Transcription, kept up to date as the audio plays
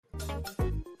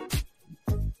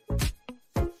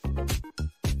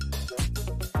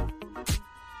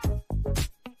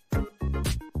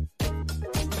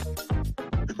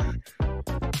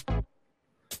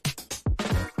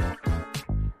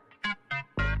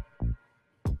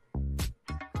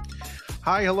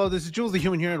Hi, hello, this is Jules the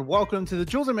Human here, and welcome to the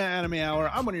Jules and Matt Anime Hour.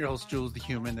 I'm one of your hosts, Jules the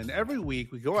Human, and every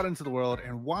week we go out into the world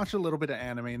and watch a little bit of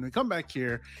anime, and we come back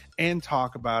here and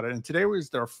talk about it. And today was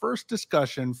our first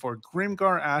discussion for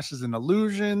Grimgar Ashes and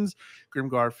Illusions,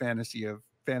 Grimgar Fantasy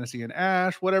and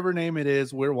Ash, whatever name it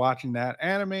is. We're watching that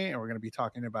anime, and we're going to be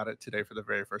talking about it today for the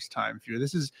very first time. If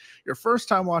this is your first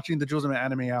time watching the Jules and Matt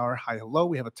Anime Hour, hi, hello.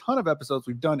 We have a ton of episodes.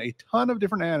 We've done a ton of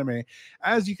different anime.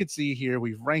 As you can see here,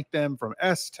 we've ranked them from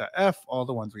S to F, all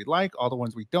the ones we like, all the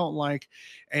ones we don't like.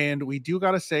 And we do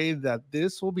got to say that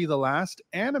this will be the last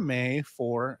anime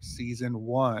for season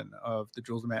 1 of the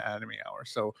Jules and Matt Anime Hour.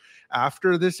 So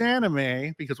after this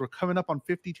anime, because we're coming up on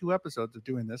 52 episodes of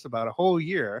doing this, about a whole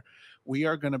year, we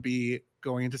are going to be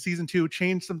going into season 2,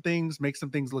 change some things, make some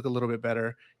things look a little bit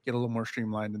better, get a little more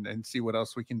streamlined, and see what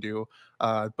else we can do.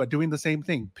 But doing the same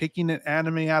thing, picking an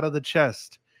anime out of the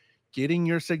chest, getting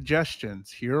your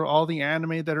suggestions. Here are all the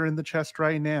anime that are in the chest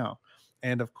right now.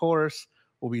 And of course,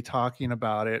 we'll be talking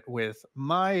about it with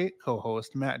my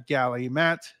co-host, Matt Galley.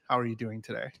 Matt, how are you doing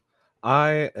today?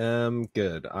 I am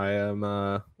good.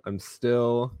 I'm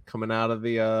still coming out of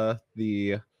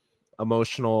the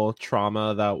emotional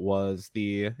trauma that was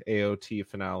the AOT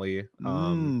finale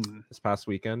this past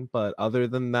weekend, but other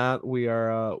than that,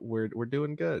 we're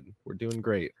doing good. We're doing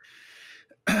great.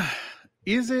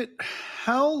 Is it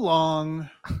how long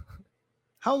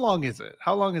is it?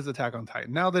 How long is Attack on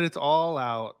Titan now that it's all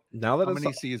out? Now that how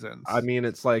many seasons? I mean,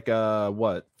 it's like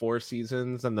 4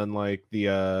 seasons and then like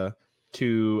the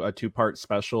two-part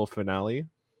special finale.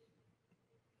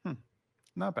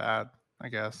 Not bad, I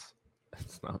guess.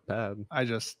 It's not bad.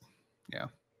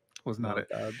 Was not it.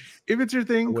 Bad. If it's your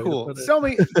thing, cool. Tell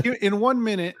me in 1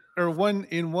 minute or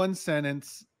in one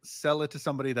sentence, sell it to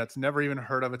somebody that's never even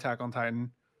heard of Attack on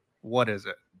Titan. What is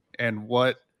it? And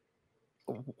why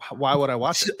would I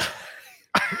watch it?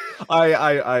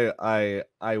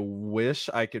 I wish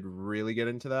I could really get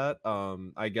into that.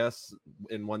 I guess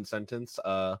in one sentence,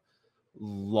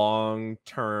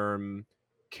 long-term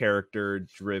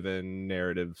character-driven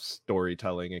narrative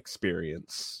storytelling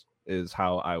experience is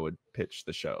how I would pitch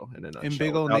the show in a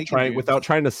nutshell, without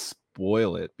trying to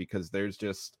spoil it, because there's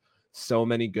just so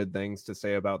many good things to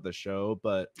say about the show,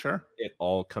 but sure, it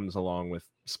all comes along with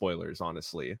spoilers,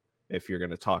 honestly, if you're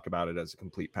going to talk about it as a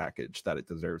complete package that it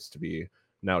deserves to be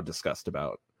now discussed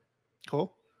about.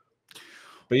 Cool.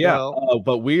 But yeah,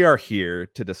 but we are here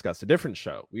to discuss a different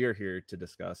show. We are here to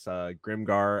discuss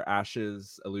Grimgar,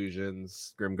 Ashes,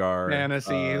 Illusions, Grimgar,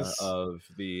 Fantasies of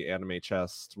the anime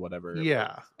chest, whatever.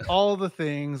 Yeah, all the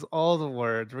things, all the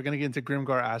words. We're going to get into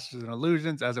Grimgar, Ashes, and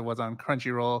Illusions as it was on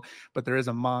Crunchyroll, but there is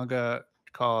a manga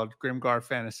called Grimgar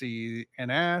Fantasy of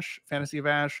Ash.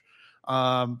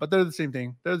 But they're the same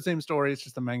thing. They're the same story. It's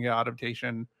just a manga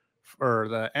adaptation, or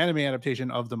the anime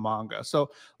adaptation of the manga. So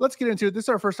let's get into it. This is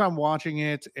our first time watching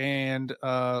it, and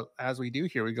as we do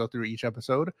here, we go through each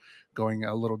episode, going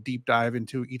a little deep dive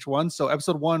into each one. So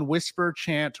episode 1, Whisper,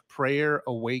 Chant, Prayer,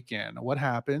 Awaken. What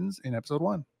happens in episode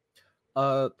 1?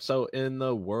 So in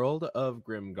the world of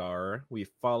Grimgar, we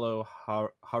follow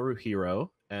Haruhiro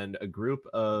and a group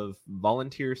of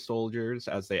volunteer soldiers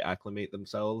as they acclimate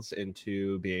themselves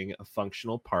into being a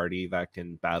functional party that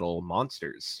can battle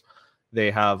monsters. They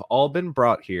have all been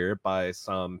brought here by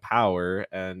some power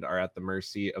and are at the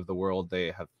mercy of the world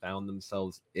they have found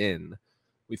themselves in.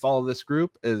 We follow this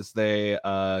group as they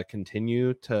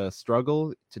continue to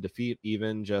struggle to defeat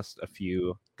even just a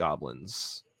few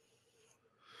goblins.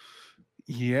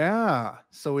 Yeah,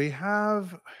 so we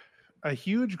have a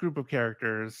huge group of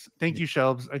characters. Thank you,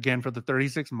 Shelbs, again for the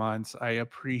 36 months. I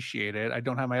appreciate it. I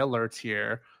don't have my alerts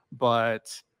here,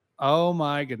 but oh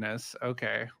my goodness.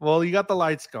 Okay. Well, you got the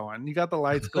lights going. You got the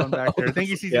lights going back there. Thank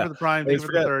you, CC, for the Prime. Thank you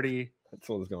for the 30. That's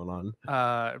what was going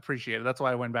on. Appreciate it. That's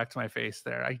why I went back to my face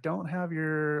there. I don't have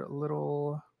your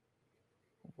little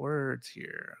words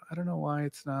here. I don't know why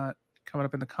it's not coming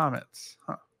up in the comments.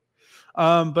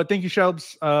 But thank you,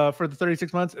 Shelbs, for the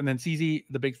 36 months. And then CZ,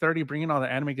 the big 30, bringing all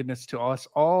the anime goodness to us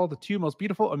all. The 2 most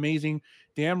beautiful, amazing,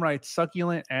 damn right,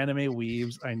 succulent anime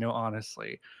weaves I know,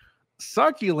 honestly.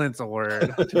 Succulent's a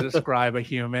word to describe a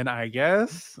human, I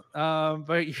guess.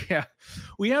 But yeah,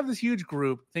 we have this huge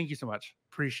group. Thank you so much.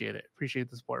 Appreciate it. Appreciate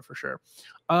the support for sure.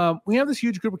 We have this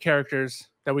huge group of characters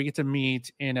that we get to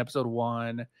meet in episode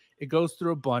 1. It goes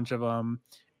through a bunch of them,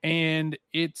 and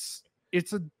it's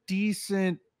a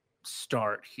decent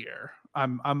start here.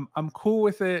 I'm cool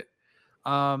with it.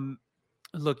 Um,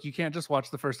 Look, you can't just watch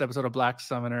the first episode of Black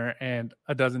Summoner and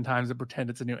a dozen times and pretend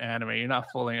it's a new anime. You're not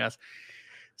fooling us.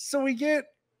 So we get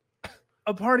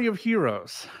a party of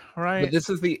heroes, But right? this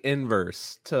is the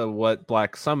inverse to what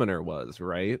Black Summoner was,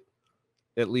 right?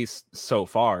 At least so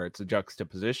far, it's a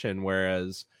juxtaposition.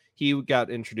 Whereas he got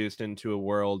introduced into a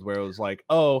world where it was like,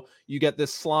 oh, you get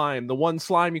this slime, the one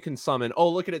slime you can summon. Oh,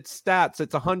 look at its stats.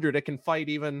 It's 100. It can fight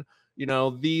even,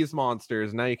 these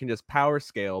monsters. Now you can just power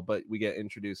scale. But we get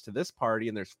introduced to this party,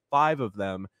 and there's 5 of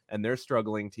them, and they're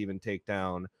struggling to even take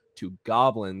down 2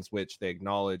 goblins, which they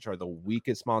acknowledge are the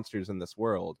weakest monsters in this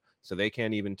world. So they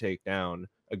can't even take down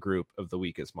a group of the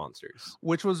weakest monsters.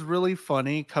 Which was really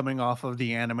funny coming off of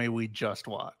the anime we just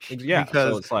watched. Yeah, so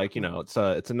Because it's like,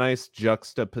 it's a nice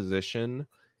juxtaposition.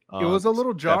 it was a It's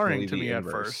little jarring definitely to the me at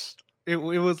inverse. first. It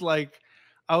was like,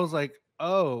 I was like,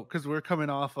 oh, because we're coming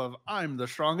off of I'm the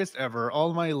strongest ever.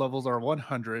 All my levels are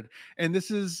 100. And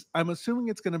this is, I'm assuming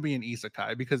it's going to be an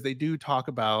isekai because they do talk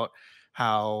about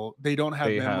how they don't have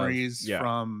They have, memories yeah.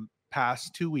 from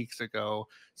past 2 weeks ago.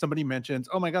 Somebody mentions,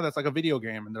 oh my God, that's like a video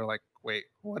game. And they're like, wait,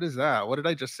 what is that? What did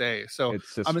I just say? So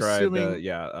It's I'm described, assuming,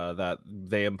 that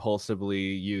they impulsively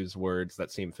use words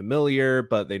that seem familiar,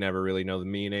 but they never really know the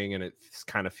meaning, and it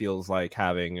kind of feels like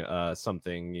having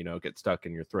something, get stuck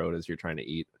in your throat as you're trying to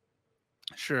eat.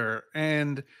 sure.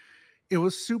 And it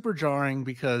was super jarring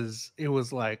because it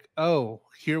was like, oh,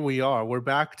 here we are. We're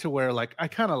back to where like I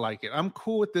kind of like it. I'm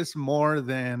cool with this more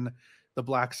than the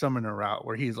Black Summoner route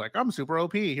where he's like, I'm super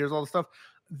OP. Here's all the stuff.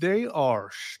 They are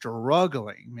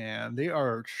struggling, man. They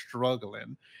are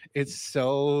struggling. It's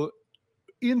so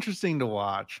interesting to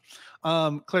watch.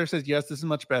 Claire says, yes, this is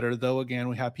much better, though again,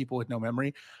 we have people with no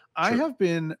memory. I True. have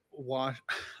been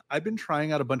I've been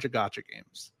trying out a bunch of gacha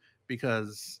games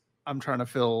because I'm trying to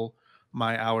fill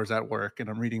my hours at work and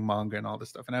I'm reading manga and all this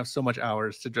stuff. And I have so much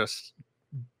hours to just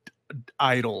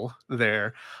idle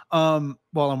there while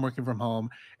I'm working from home.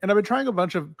 And I've been trying a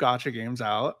bunch of gacha games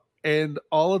out, and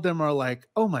all of them are like,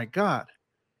 oh my God,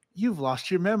 you've lost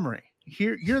your memory.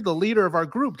 Here, you're the leader of our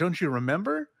group. Don't you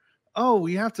remember? Oh,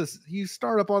 we have to, you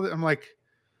start up all the, I'm like,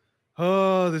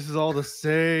 oh, this is all the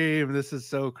same. This is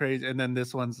so crazy. And then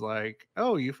this one's like,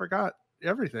 oh, you forgot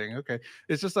everything. Okay.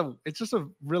 It's just a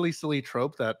really silly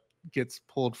trope that gets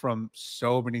pulled from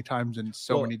so many times in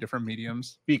so Well, many different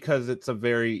mediums. because it's a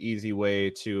very easy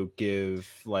way to give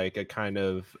like a kind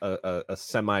of a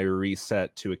semi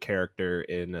reset to a character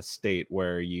in a state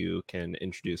where you can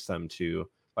introduce them to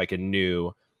like a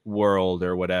new world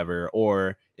or whatever.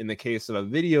 Or in the case of a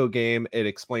video game, it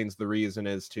explains the reason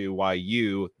as to why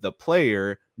you, the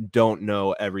player, don't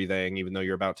know everything, even though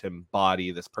you're about to embody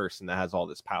this person that has all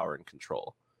this power and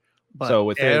control. But So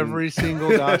within every single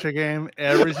gacha game,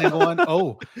 every single one,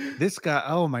 oh, this guy,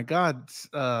 oh my God,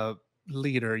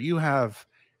 leader, you have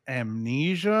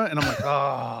amnesia. And I'm like,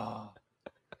 oh,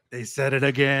 they said it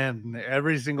again.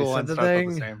 Every single They one said the starts out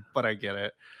the thing. same, but I get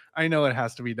it. I know it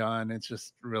has to be done. It's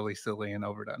just really silly and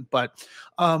overdone. But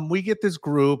we get this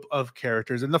group of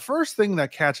characters, and the first thing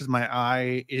that catches my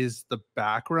eye is the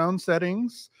background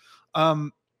settings.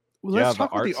 Let's Yeah, the talk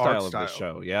about art the art style of the style.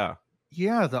 show. Yeah.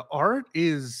 Yeah, the art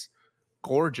is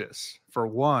gorgeous for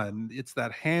one. It's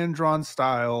that hand-drawn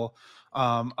style. A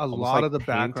Almost lot like of the painted.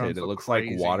 backgrounds It look looks like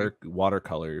crazy.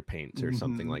 watercolor paint or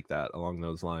something Mhm, like that along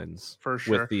those lines. for With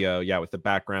sure. the with the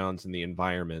backgrounds and the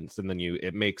environments, and then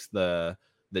it makes the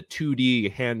 2D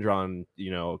hand drawn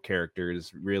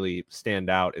characters really stand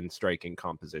out in striking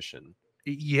composition.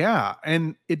 Yeah,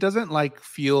 and it doesn't like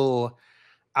feel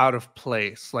out of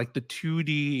place. Like the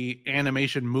 2D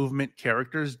animation movement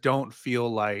characters don't feel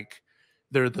like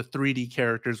they're the 3D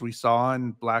characters we saw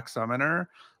in Black Summoner.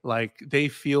 Like they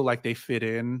feel like they fit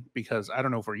in because I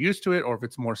don't know if we're used to it or if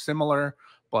it's more similar,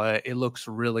 but it looks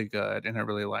really good and I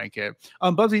really like it.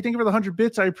 Bubsy, thank you for the 100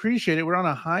 bits. I appreciate it. We're on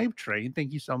a hype train.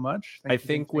 Thank you so much. I Thank you, thank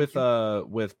think you, thank you.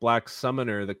 with Black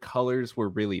Summoner, the colors were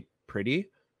really pretty,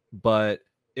 but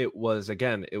it was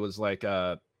like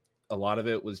a lot of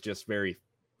it was just very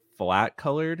flat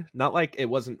colored. Not like it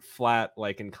wasn't flat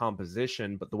like in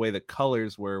composition, but the way the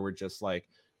colors were just like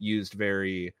used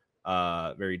very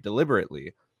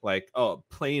deliberately. Like, oh,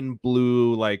 plain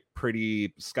blue, like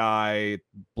pretty sky,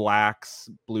 blacks,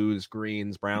 blues,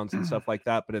 greens, browns, and stuff like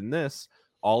that. But in this,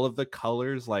 all of the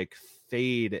colors like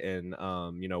fade and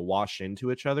wash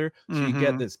into each other, so you get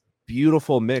Mm-hmm. this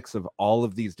beautiful mix of all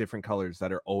of these different colors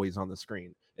that are always on the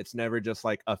screen. It's never just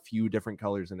like a few different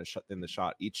colors in the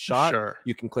shot. Each shot Sure.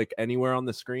 you can click anywhere on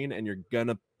the screen and you're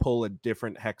gonna pull a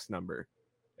different hex number,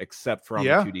 except for on the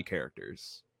Yeah. 2D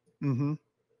characters. Mm-hmm.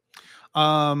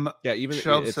 Yeah, even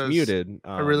Shelf it's says, muted,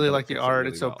 I really but like it the fits it art.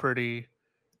 really It's so well. pretty.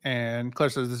 And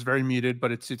Claire says this is very muted,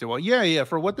 but it suits it well. Yeah.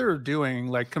 For what they're doing,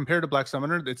 like compared to Black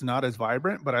Summoner, it's not as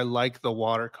vibrant, but I like the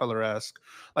watercolor-esque,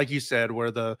 like you said,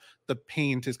 where the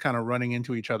paint is kind of running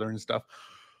into each other and stuff.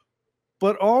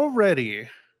 But already,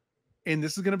 and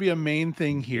this is going to be a main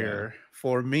thing here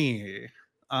for me,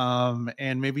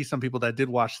 and maybe some people that did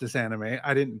watch this anime.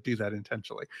 I didn't do that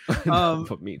intentionally. No,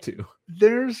 but me too.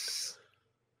 There's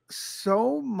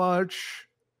so much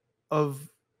of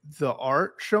the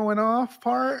art showing off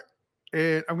part.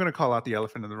 I'm going to call out the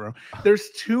elephant in the room. There's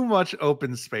too much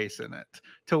open space in it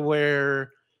to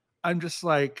where I'm just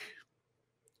like,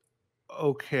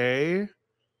 okay,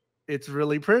 it's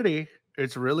really pretty.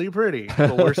 It's really pretty,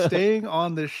 but we're staying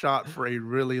on this shot for a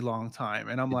really long time.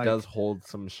 And I'm it like, does hold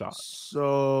some shots.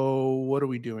 So what are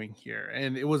we doing here?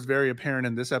 And it was very apparent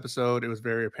in this episode. It was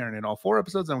very apparent in all 4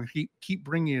 episodes. I'm going to keep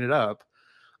bringing it up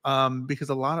because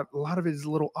a lot of it is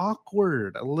a little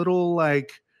awkward, a little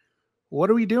like, what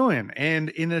are we doing? And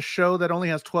in a show that only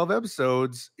has 12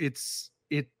 episodes,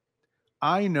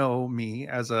 I know me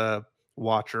as a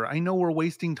watcher, I know we're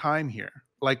wasting time here.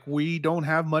 Like we don't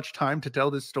have much time to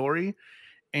tell this story.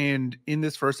 And in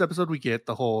this first episode, we get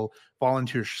the whole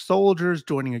volunteer soldiers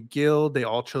joining a guild. They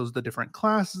all chose the different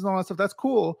classes and all that stuff. That's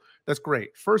cool. That's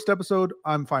great. First episode,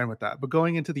 I'm fine with that. But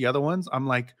going into the other ones, I'm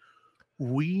like,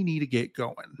 we need to get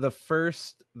going. The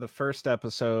first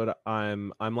episode,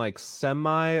 I'm like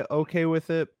semi okay with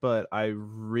it, but I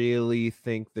really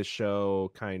think the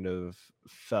show kind of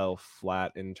fell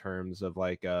flat in terms of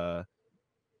like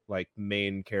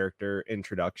main character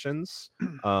introductions.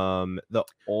 The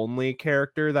only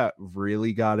character that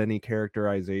really got any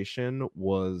characterization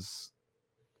was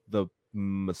the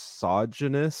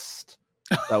misogynist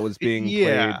that was being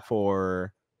played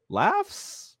for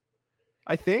laughs.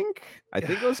 I think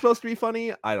it was supposed to be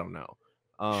funny. I don't know.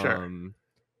 Sure.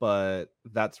 But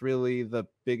that's really the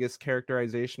biggest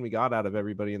characterization we got out of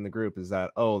everybody in the group is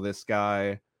that, oh, this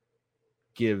guy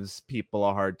gives people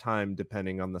a hard time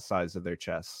depending on the size of their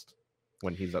chest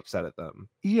when he's upset at them.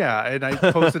 Yeah, and I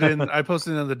posted in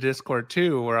the Discord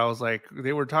too, where I was like,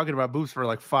 they were talking about boobs for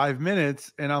like 5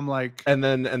 minutes, and I'm like, and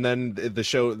then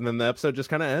the episode just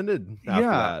kind of ended after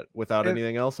that without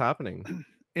anything else happening.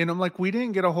 And I'm like, we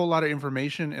didn't get a whole lot of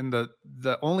information, and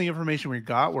the only information we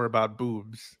got were about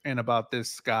boobs and about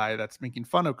this guy that's making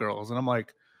fun of girls. And I'm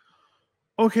like,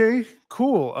 okay,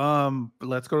 cool.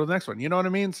 Let's go to the next one. You know what I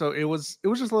mean? So it was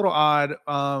just a little odd.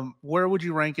 Where would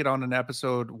you rank it on an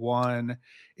episode 1?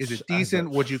 Is it decent?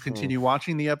 Would you continue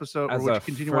watching the episode, or would you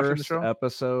continue watching the show?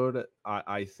 Episode,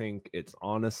 I think it's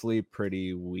honestly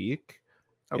pretty weak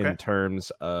in terms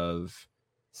of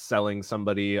selling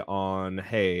somebody on,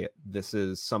 hey, this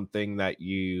is something that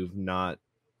you're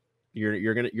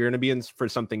gonna be in for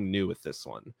something new with this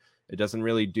one. It doesn't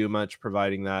really do much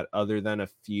providing that, other than a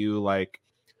few, like,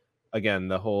 again,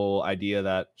 the whole idea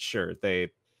that sure they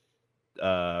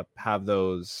have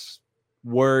those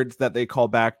words that they call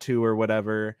back to or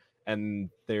whatever, and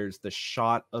there's the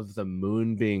shot of the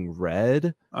moon being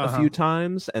red a few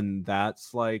times, and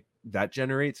that's like, that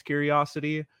generates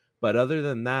curiosity. But other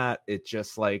than that, it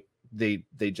just like they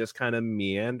just kind of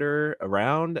meander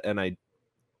around, and I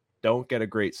don't get a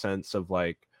great sense of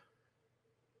like,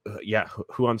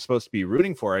 who I'm supposed to be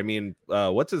rooting for. I mean,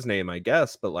 what's his name? I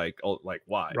guess, but like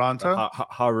why? Ronto?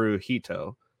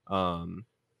 Haruhito,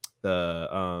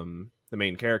 the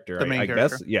main character. I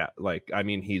guess, yeah. Like, I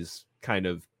mean, he's kind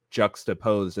of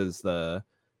juxtaposed as the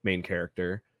main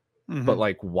character, but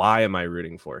like, why am I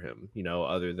rooting for him? You know,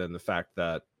 other than the fact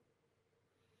that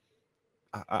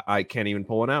I can't even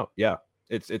pull one out. Yeah,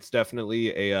 it's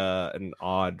definitely an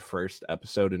odd first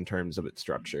episode in terms of its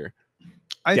structure.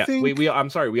 I think I'm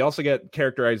sorry. We also get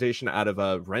characterization out of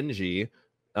Renji,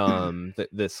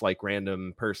 this like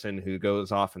random person who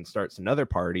goes off and starts another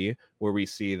party, where we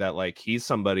see that like he's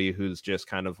somebody who's just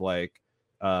kind of like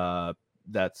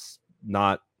that's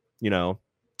not, you know,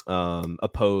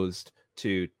 opposed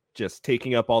to just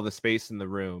taking up all the space in the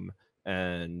room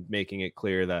and making it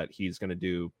clear that he's going to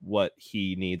do what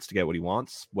he needs to get what he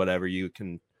wants, whatever you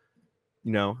can,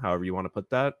 you know, however you want to put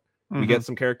that. We get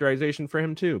some characterization for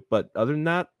him too. But other than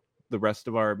that, the rest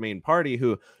of our main party,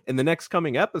 who in the next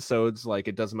coming episodes, like,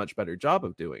 it does a much better job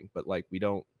of doing, but like we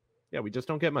just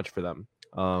don't get much for them.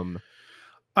 And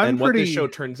what this show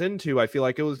turns into, I feel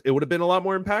like it would have been a lot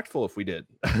more impactful if we did.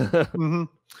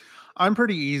 I'm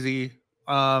pretty easy.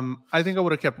 I think I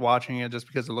would have kept watching it just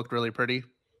because it looked really pretty,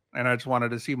 and I just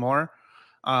wanted to see more.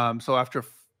 So after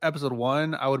episode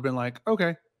 1, I would have been like,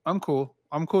 okay, I'm cool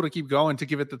to keep going, to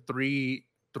give it the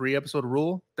three episode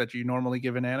rule that you normally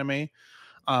give an anime.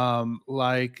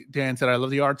 Like Dan said, I love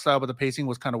the art style, but the pacing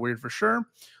was kind of weird for sure.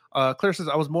 Claire says,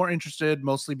 I was more interested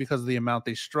mostly because of the amount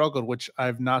they struggled, which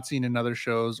I've not seen in other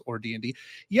shows or D&D.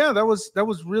 Yeah, that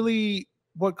was really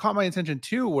what caught my attention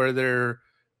too, where they're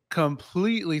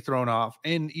completely thrown off.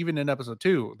 And even in episode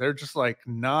 2, they're just like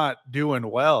not doing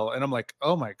well. And I'm like,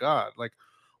 oh my God, like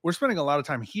we're spending a lot of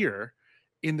time here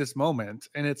in this moment.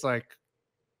 And it's like,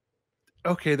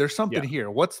 okay, there's something Yeah. here.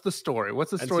 What's the story?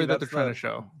 What's the And story see, that they're trying to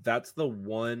show? that's the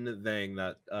one thing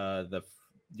that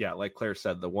like Claire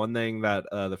said, the one thing that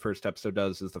the first episode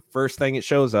does is the first thing it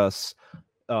shows us.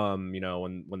 When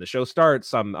the show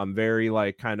starts, I'm very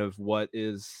like kind of what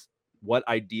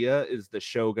idea is the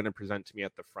show going to present to me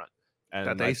at the front, That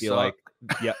and they I feel suck.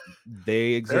 like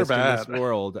they They're exist in this bad.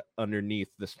 world underneath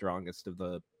the strongest of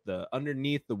the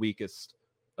underneath the weakest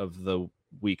of the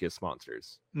weakest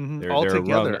monsters. All They're rung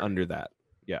together, under that.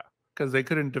 Yeah. because they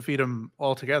couldn't defeat him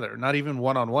all together. Not even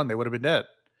one-on-one. They would have been dead.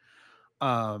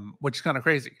 Which is kind of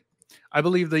crazy. I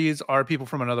believe these are people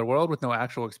from another world with no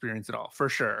actual experience at all, for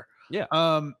sure. Yeah.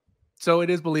 So it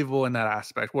is believable in that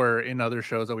aspect, where in other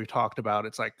shows that we've talked about,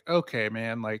 it's like, okay,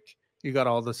 man, like you got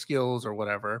all the skills or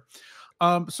whatever.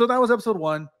 So that was episode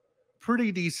 1.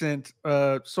 Pretty decent,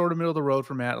 sort of middle of the road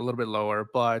for Matt, a little bit lower.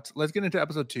 But let's get into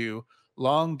episode 2,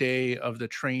 Long Day of the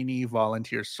Trainee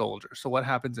Volunteer Soldier. So what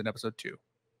happens in episode 2?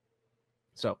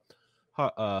 So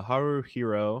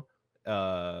Haruhiro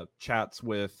chats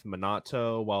with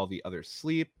Minato while the others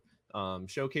sleep,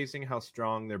 showcasing how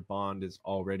strong their bond is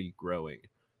already growing.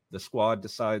 The squad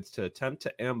decides to attempt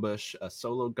to ambush a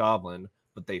solo goblin,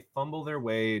 but they fumble their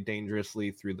way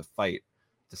dangerously through the fight.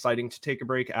 Deciding to take a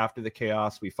break after the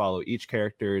chaos, we follow each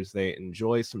character as they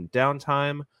enjoy some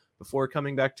downtime before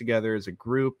coming back together as a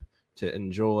group to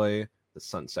enjoy the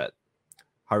sunset.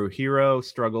 Haruhiro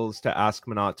struggles to ask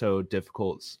Minato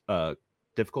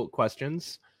difficult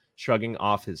questions, shrugging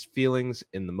off his feelings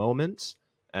in the moment,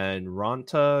 and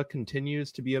Ranta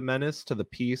continues to be a menace to the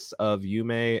peace of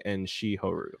Yume and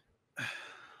Shihoru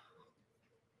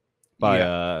by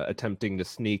attempting to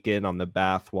sneak in on the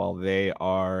bath while they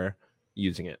are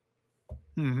using it.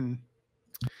 Mm-hmm.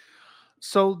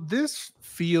 So this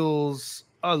feels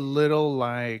a little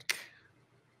like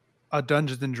a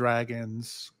Dungeons and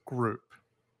Dragons group.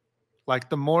 Like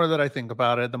the more that I think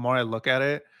about it, the more I look at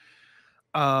it,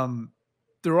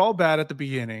 they're all bad at the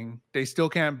beginning. They still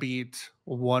can't beat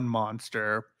one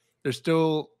monster. They're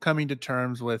still coming to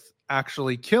terms with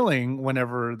actually killing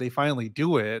whenever they finally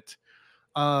do it.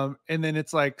 And then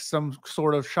it's like some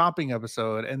sort of shopping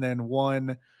episode, and then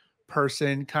one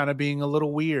person kind of being a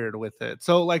little weird with it.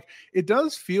 So like it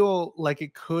does feel like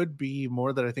it could be,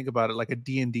 more that I think about it, like a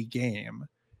D&D game.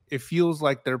 It feels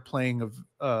like they're playing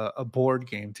a board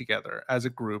game together as a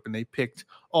group, and they picked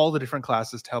all the different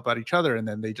classes to help out each other, and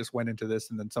then they just went into this,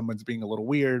 and then someone's being a little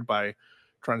weird by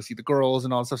trying to see the girls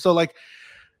and all that stuff. So like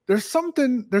there's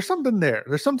something there.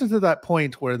 There's something to that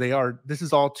point where this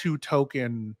is all too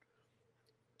token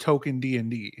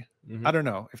D&D. Mm-hmm. I don't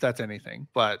know if that's anything,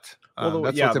 but Well,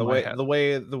 that's what's in my head. the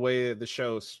way the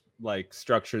show like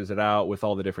structures it out with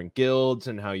all the different guilds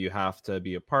and how you have to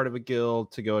be a part of a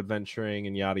guild to go adventuring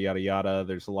and yada yada yada.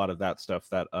 There's a lot of that stuff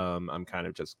that I'm kind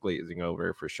of just glazing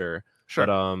over for sure. Sure.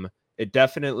 But it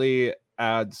definitely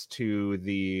adds to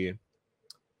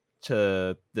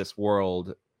this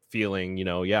world feeling,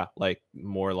 like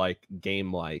more like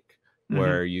game like,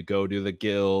 where you go to the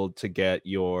guild to get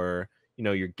your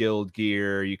your guild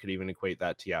gear. You could even equate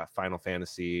that to Final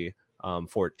Fantasy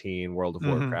 14, World of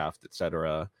Warcraft,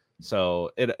 etc. So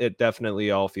it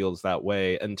definitely all feels that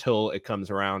way until it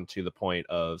comes around to the point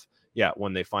of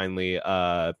when they finally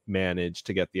manage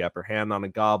to get the upper hand on a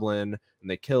goblin and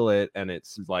they kill it, and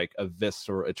it's like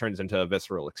it turns into a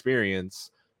visceral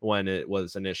experience, when it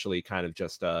was initially kind of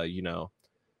just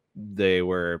they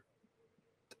were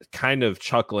kind of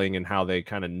chuckling in how they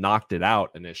kind of knocked it out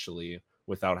initially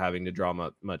without having to draw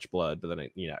much blood, but then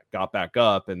it got back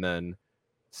up, and then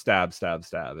stab,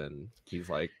 and he's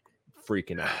like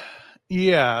freaking out.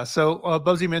 Yeah, so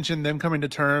Bubsy mentioned them coming to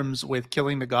terms with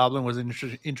killing the goblin was an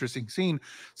interesting scene,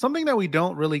 something that we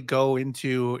don't really go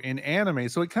into in anime.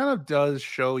 So it kind of does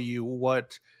show you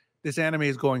what this anime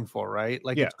is going for, right?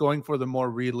 Like it's going for the more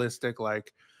realistic,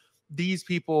 like these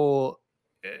people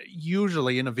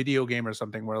usually in a video game or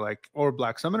something, where like, or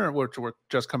Black Summoner, which we're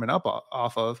just coming up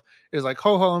off of, is like,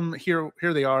 ho hum, here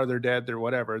they are, they're dead, they're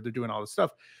whatever, they're doing all this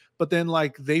stuff. But then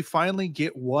like they finally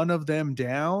get one of them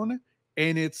down,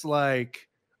 and it's like,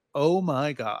 oh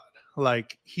my God,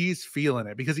 like he's feeling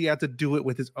it because he had to do it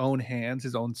with his own hands,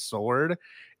 his own sword.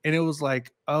 And it was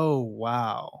like, oh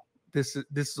wow, this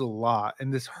is a lot,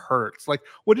 and this hurts. Like,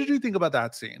 what did you think about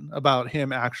that scene, about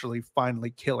him actually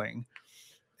finally killing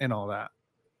and all that?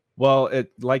 Well,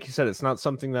 it like you said, it's not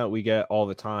something that we get all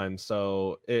the time.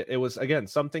 So it was again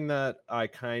something that I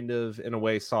kind of in a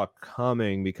way saw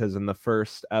coming, because in the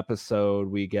first episode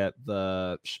we get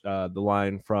the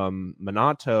line from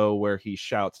Minato where he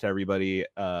shouts to everybody,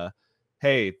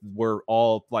 "Hey, we're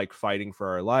all like fighting for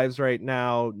our lives right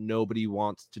now. Nobody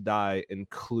wants to die,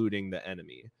 including the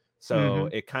enemy." So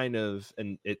Hmm. it kind of,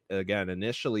 and it again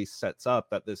initially sets up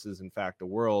that this is in fact a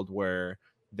world where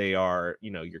they are,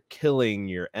 you're killing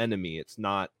your enemy. It's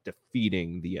not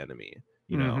defeating the enemy.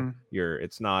 Hmm.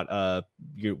 It's not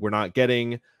we're not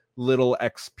getting little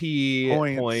XP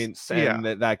Points. points Yeah.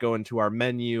 and that go into our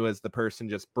menu as the person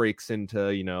just breaks into,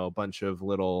 a bunch of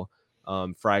little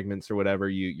fragments or whatever.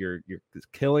 You're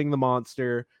killing the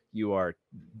monster. You are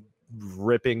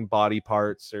ripping body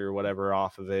parts or whatever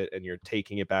off of it, and you're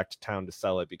taking it back to town to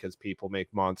sell it because people make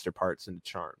monster parts into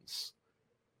charms.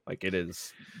 Like, it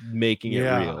is making it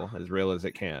Yeah. real as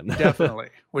it can. Definitely,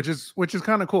 which is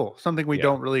kind of cool. Something we Yeah,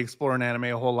 don't really explore in anime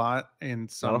a whole lot, and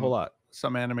not a whole some lot.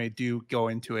 some anime do go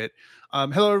into it.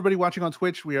 Hello, everybody watching on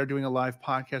Twitch. We are doing a live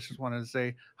podcast. Just wanted to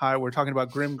say hi. We're talking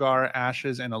about Grimgar,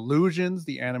 Ashes, and Illusions,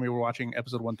 the anime we're watching,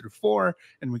 episode 1 through 4,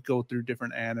 and we go through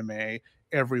different anime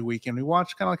every week, and we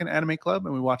watch kind of like an anime club,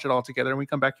 and we watch it all together, and we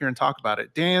come back here and talk about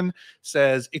it. Dan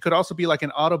says it could also be like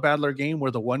an auto battler game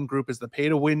where the one group is the pay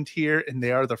to win tier, and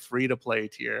they are the free to play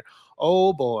tier.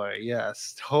 Oh boy,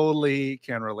 yes, totally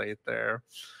can relate there.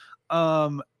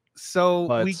 Um, so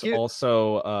we But get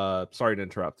also, sorry to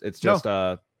interrupt. It's no just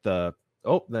the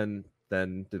oh, then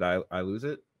did I lose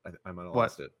it? I might have what?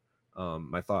 lost it.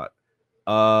 My thought.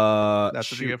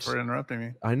 That's what you get Shoot. for interrupting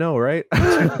me. I know, right?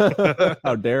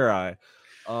 How dare I?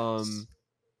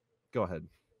 Go ahead.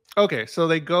 Okay, so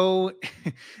they go,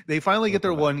 they finally It'll get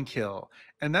their come back. one kill,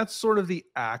 and that's sort of the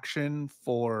action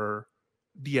for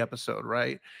the episode,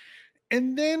 right?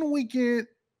 And then we get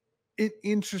an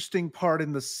interesting part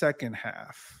in the second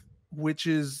half, which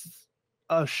is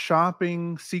a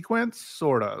shopping sequence,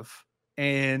 sort of.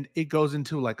 And it goes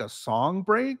into like a song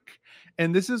break.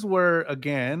 And this is where,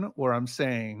 again, where I'm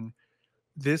saying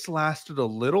this lasted a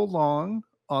little long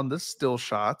on the still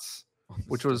shots,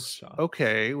 which Still was shot.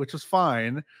 okay, which was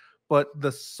fine. But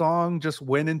the song just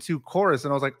went into chorus,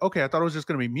 and I was like, okay, I thought it was just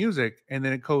going to be music. And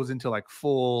then it goes into like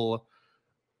full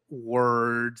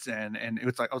words and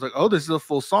it's like I was like, oh, this is a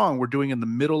full song we're doing in the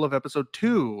middle of episode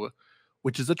 2,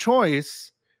 which is a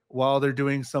choice while they're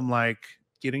doing some like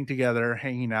getting together,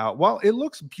 hanging out. Well, it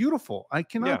looks beautiful. I Yeah.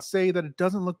 cannot say that it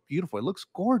doesn't look beautiful. It looks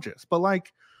gorgeous. But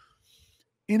like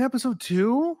in episode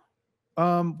 2,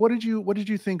 what did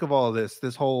you think of all of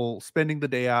this whole spending the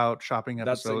day out shopping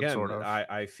That's episode again, sort of?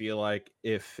 I feel like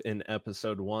if in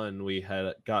episode 1 we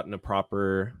had gotten a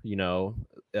proper,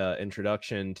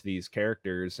 introduction to these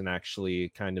characters and actually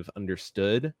kind of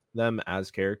understood them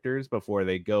as characters before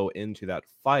they go into that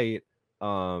fight,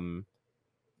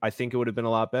 I think it would have been a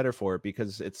lot better for it,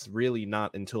 because it's really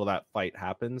not until that fight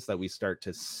happens that we start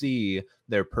to see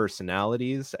their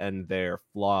personalities and their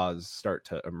flaws start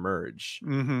to emerge.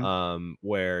 Mm-hmm.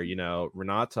 Where,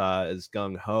 Renata is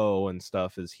gung-ho and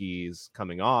stuff as he's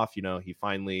coming off, he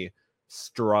finally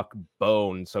struck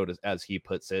bone, as he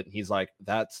puts it. He's like,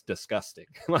 that's disgusting.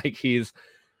 Like, he's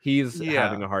having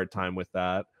Yeah. a hard time with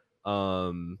that.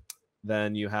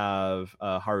 Then you have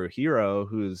Haruhiro,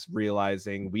 who's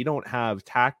realizing we don't have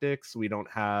tactics, we don't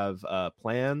have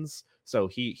plans. So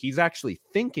he's actually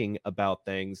thinking about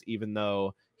things, even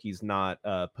though he's not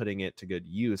putting it to good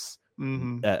use,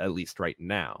 Mm-hmm. at least right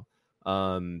now.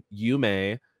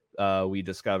 Yume, we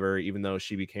discover, even though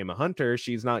she became a hunter,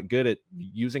 she's not good at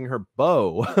using her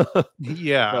bow.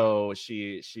 Yeah. So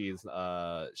she's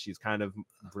kind of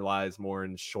relies more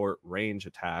in short range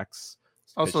attacks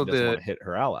because Also she doesn't want the to hit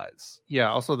her allies. Yeah,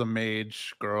 also the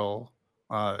mage girl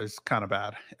is kind of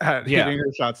bad at Yeah, hitting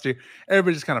her shots too.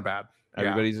 Everybody's kind of bad. Yeah.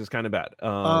 everybody's just kind of bad.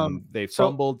 They So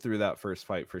fumbled through that first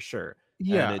fight for sure, and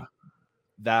yeah.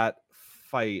 that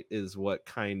fight is what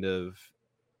kind of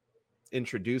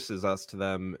introduces us to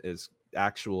them as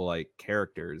actual like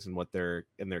characters and what their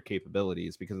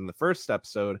capabilities. Because in the first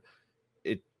episode,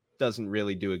 it doesn't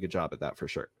really do a good job at that for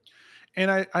sure. And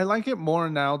I like it more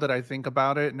now that I think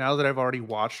about it. Now that I've already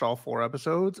watched all 4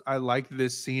 episodes, I like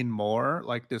this scene more,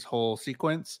 like this whole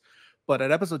sequence. But at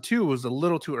episode 2, it was a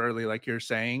little too early, like you're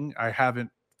saying. I haven't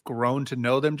grown to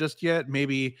know them just yet.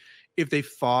 Maybe if they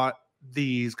fought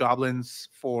these goblins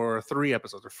for 3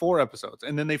 episodes or 4 episodes,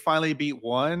 and then they finally beat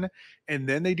one, and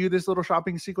then they do this little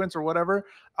shopping sequence or whatever,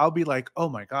 I'll be like, oh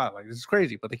my God, like this is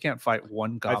crazy. But they can't fight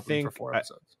one I goblin for think 4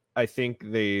 episodes. I think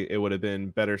it would have been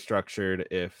better structured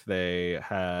if they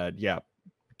had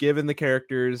given the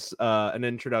characters an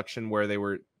introduction where they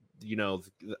were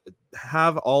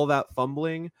have all that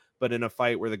fumbling, but in a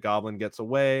fight where the goblin gets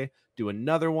away, do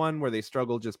another one where they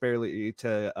struggle just barely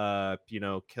to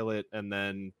kill it, and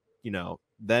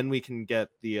then we can get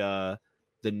the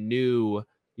new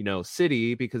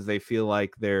city because they feel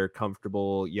like they're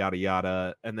comfortable, yada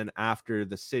yada, and then after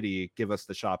the city, give us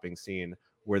the shopping scene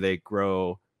where they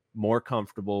grow more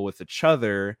comfortable with each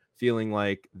other, feeling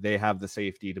like they have the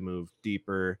safety to move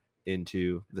deeper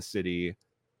into the city,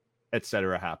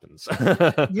 etc. happens.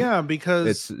 Yeah,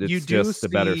 because you It's do just a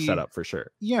better see, setup for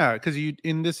sure. yeah, because you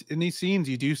in these scenes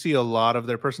you do see a lot of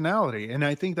their personality, and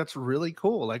I think that's really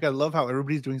cool. Like I love how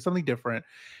everybody's doing something different.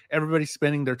 Everybody's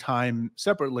spending their time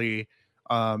separately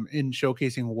in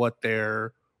showcasing what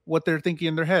they're thinking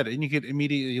in their head, and you could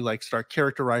immediately like start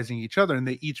characterizing each other, and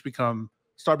they each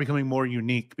start becoming more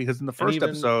unique. Because in the And first even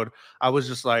episode, I was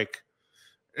just like,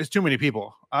 it's too many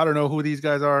people. I don't know who these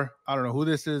guys are. I don't know who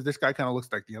this is. This guy kind of looks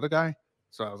like the other guy.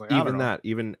 So I was like, I don't even know. that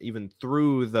even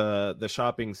through the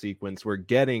shopping sequence, we're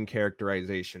getting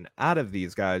characterization out of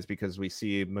these guys because we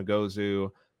see Moguzo.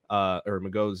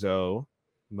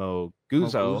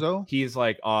 Moguzo? He's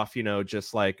like off,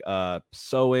 just like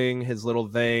sewing his little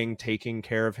thing, taking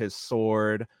care of his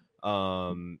sword.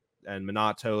 And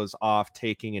Minato's off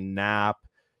taking a nap.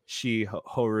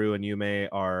 Horu and Yume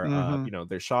are Mm-hmm.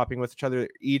 they're shopping with each other,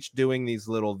 each doing these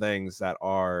little things that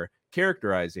are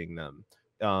characterizing them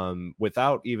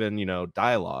without even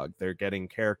dialogue. They're getting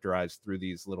characterized through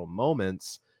these little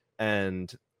moments,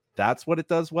 and that's what it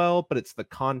does well. But it's the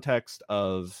context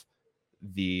of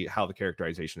how the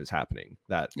characterization is happening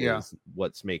that Yeah. is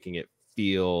what's making it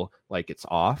feel like it's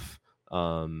off,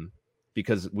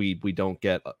 because we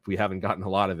haven't gotten a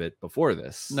lot of it before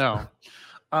this. No.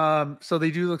 So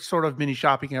they do the sort of mini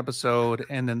shopping episode,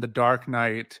 and then the Dark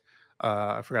Knight,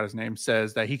 I forgot his name,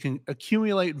 says that he can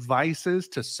accumulate vices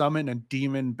to summon a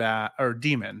demon.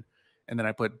 And then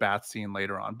I put bat scene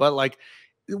later on. But like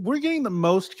we're getting the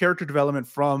most character development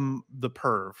from the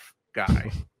perv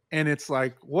guy. And it's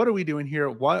like, what are we doing here?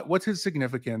 What's his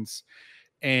significance?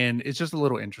 And it's just a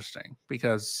little interesting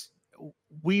because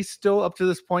we still up to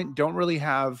this point don't really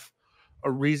have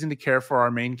a reason to care for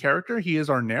our main character. He is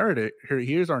our narrative.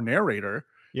 He is our narrator,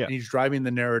 Yeah, and he's driving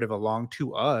the narrative along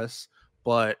to us.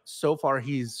 But so far,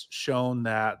 he's shown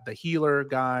that the healer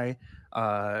guy,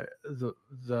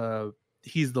 the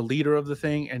he's the leader of the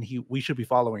thing, and we should be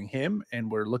following him,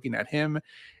 and we're looking at him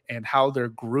and how their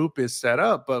group is set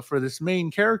up. But for this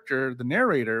main character, the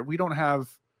narrator, we don't have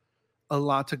a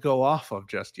lot to go off of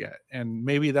just yet, and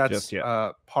maybe just that's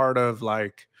yet. part of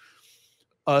like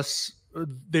us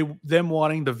them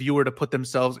wanting the viewer to put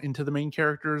themselves into the main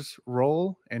character's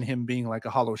role and him being like a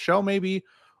hollow shell maybe,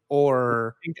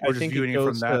 or I we're just think it viewing it from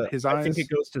goes that to his I think it eyes.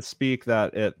 goes to speak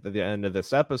that at the end of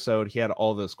this episode, he had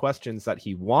all those questions that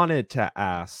he wanted to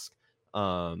ask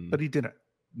But he didn't.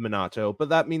 Minato, but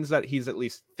that means that he's at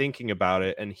least thinking about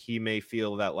it, and he may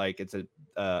feel that like it's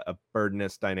a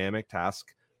burdenous dynamic to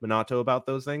ask Minato about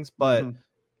those things, but Mhm.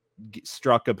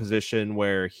 struck a position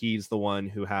where he's the one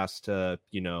who has to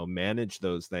manage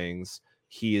those things.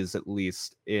 He is at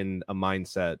least in a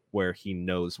mindset where he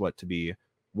knows what to be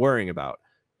worrying about.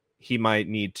 He might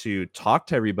need to talk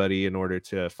to everybody in order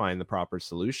to find the proper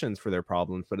solutions for their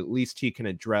problems, but at least he can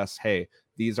address, hey,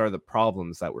 these are the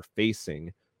problems that we're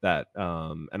facing. That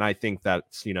and I think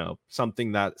that's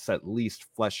something that's at least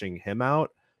fleshing him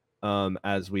out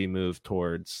as we move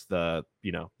towards the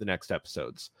next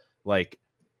episodes. Like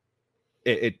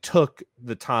it took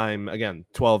the time, again,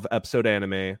 12 episode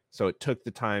anime, so it took the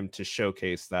time to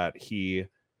showcase that he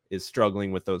is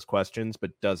struggling with those questions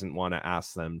but doesn't want to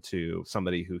ask them to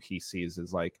somebody who he sees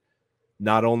as like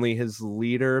not only his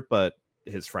leader but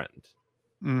his friend.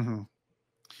 Mhm.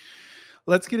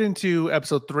 Let's get into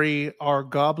episode 3, our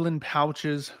goblin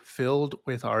pouches filled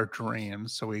with our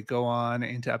dreams. So we go on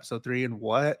into episode 3, and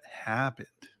what happened?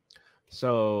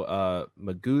 So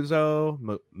Moguzo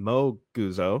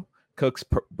cooks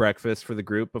breakfast for the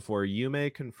group before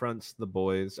Yume confronts the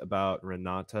boys about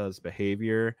Renata's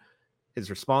behavior,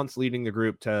 his response leading the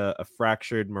group to a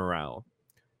fractured morale.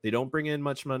 They don't bring in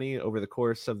much money over the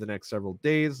course of the next several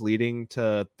days, leading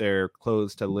to their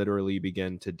clothes to literally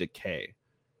begin to decay.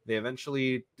 They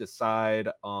eventually decide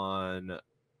on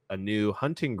a new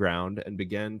hunting ground and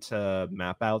begin to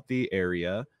map out the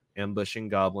area, ambushing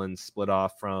goblins split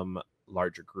off from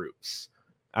larger groups.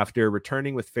 After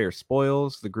returning with fair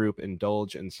spoils, the group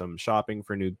indulge in some shopping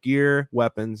for new gear,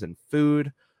 weapons, and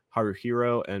food.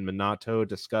 Haruhiro and Minato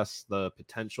discuss the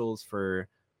potentials for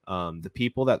the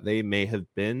people that they may have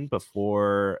been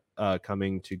before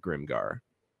coming to Grimgar.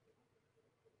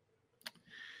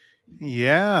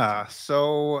 Yeah.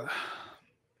 So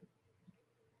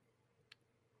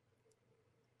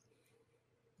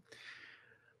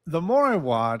the more I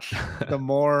watch, the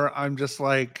more I'm just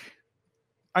like,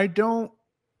 I don't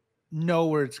know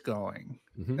where it's going.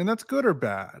 Mhm. And that's good or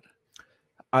bad.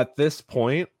 At this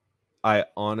point, I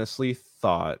honestly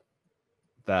thought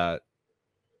that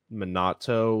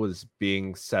Minato was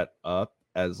being set up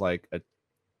as like a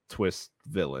twist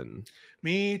villain.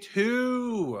 Me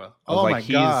too. I was Oh like,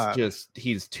 my God.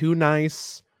 he's too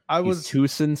nice, I he's was too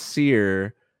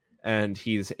sincere, and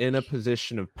he's in a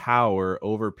position of power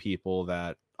over people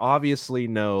that obviously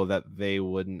know that they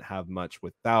wouldn't have much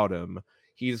without him.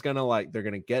 He's gonna like they're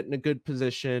gonna get in a good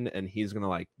position and he's gonna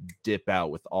like dip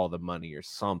out with all the money or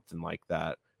something like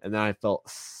that. And then I felt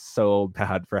so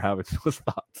bad for having those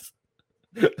thoughts.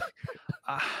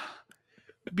 uh,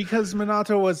 because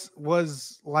Minato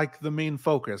was like the main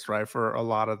focus, right, for a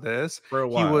lot of this. For a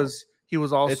He while. was It's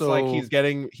like also he's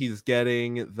getting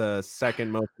the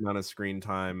second most amount of screen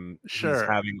time. He's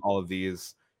sure. having all of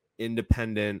these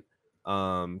independent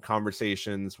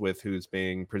conversations with who's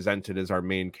being presented as our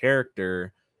main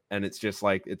character, and it's just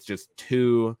like it's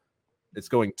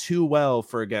going too well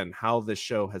for again how this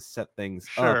show has set things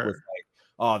up with Sure. like,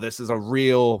 oh, this is a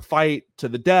real fight to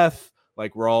the death,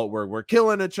 like we're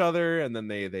killing each other, and then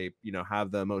they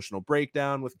have the emotional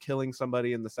breakdown with killing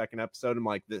somebody in the second episode. I'm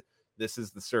like, this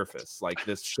is the surface. Like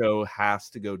this show has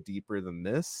to go deeper than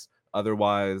this.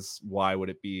 Otherwise, why would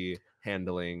it be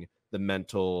handling the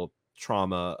mental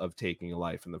trauma of taking a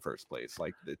life in the first place?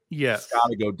 Like it's Yes. got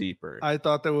to go deeper. I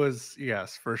thought there was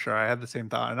yes, for sure. I had the same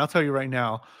thought. And I'll tell you right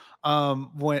now,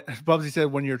 when Bubsy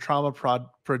said when your trauma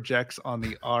projects on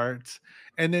the art.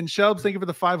 And then Shelbs, thank you for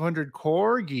the 500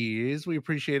 corgis. We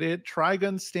appreciate it.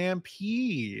 Trigun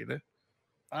Stampede.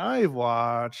 I've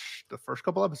watched the first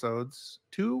couple episodes,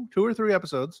 two or three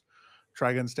episodes,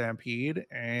 Trigun Stampede,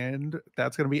 and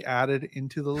that's going to be added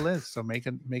into the list. So make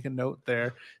a note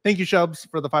there. Thank you, Shubs,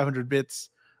 for the 500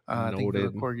 bits. Thank you for the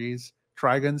Noted. corgis.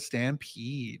 Trigun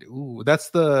Stampede. Ooh, that's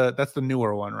the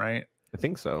newer one, right? I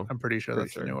think so. I'm pretty sure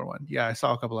that's sure. the newer one. Yeah, I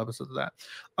saw a couple episodes of that.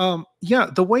 Yeah,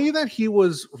 the way that he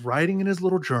was writing in his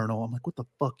little journal, I'm like, what the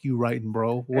fuck you writing,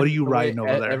 bro? What And are you the way writing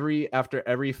over there? after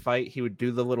every fight, he would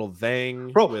do the little thing.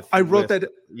 Bro, I wrote that.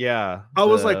 Yeah, I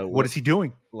was like, what is he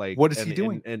doing? Like, What is he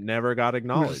doing? And it never got He was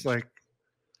acknowledged. just like,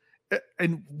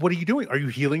 and what are you doing? Are you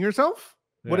healing yourself?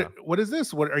 Yeah. What is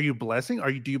this? What are you blessing?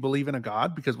 Do you believe in a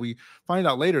God? Because we find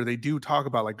out later they do talk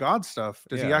about like God stuff.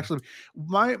 Does he Yeah. actually?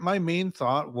 My main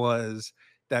thought was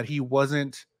that he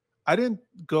wasn't. I didn't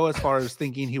go as far as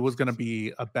thinking he was going to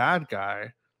be a bad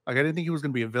guy. Like I didn't think he was going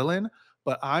to be a villain,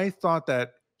 but I thought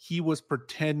that he was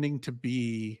pretending to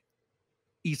be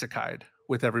isekai'd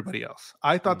with everybody else.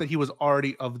 I thought that he was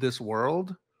already of this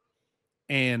world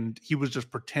and he was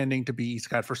just pretending to be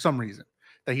isekai for some reason,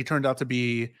 that he turned out to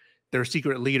be their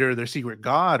secret leader, their secret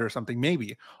god or something,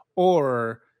 maybe.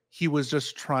 Or he was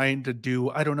just trying to do,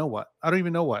 I don't know what. I don't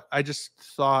even know what. I just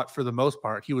thought for the most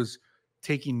part, he was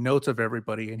taking notes of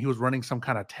everybody and he was running some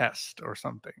kind of test or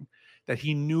something, that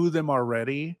he knew them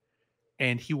already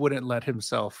and he wouldn't let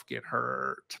himself get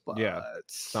hurt. But yeah,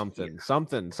 something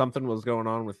was going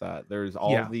on with that. There's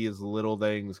all these little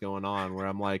things going on where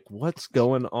I'm like, what's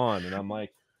going on? And I'm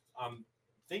like, I'm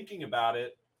thinking about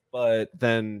it, but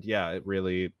then it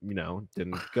really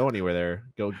didn't go anywhere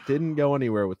didn't go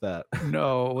anywhere with that.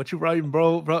 No, what you writing,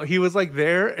 bro? He was like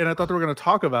there and I thought they were going to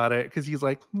talk about it because he's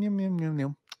like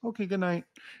okay, good night.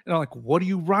 And I'm like, what are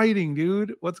you writing,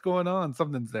 dude? What's going on?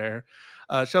 Something's there.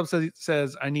 Shub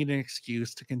says I need an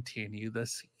excuse to continue the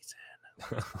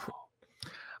season.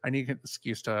 I need an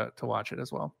excuse to watch it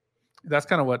as well. That's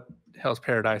kind of what Hell's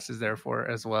Paradise is there for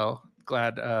as well.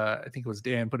 Glad I think it was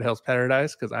Dan put Hell's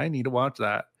Paradise because I need to watch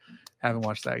that. Haven't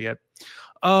watched that yet.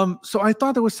 So I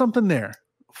thought there was something there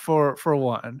for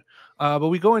one. But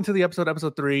we go into the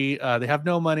episode 3. They have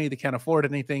no money. They can't afford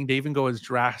anything. They even go as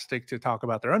drastic to talk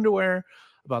about their underwear,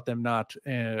 about them not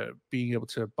being able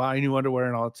to buy new underwear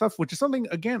and all that stuff, which is something,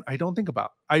 again, I don't think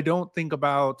about. I don't think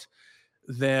about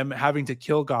them having to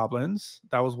kill goblins.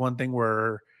 That was one thing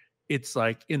where it's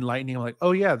like enlightening. I'm like,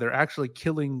 oh yeah, they're actually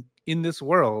killing in this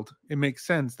world. It makes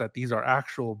sense that these are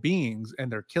actual beings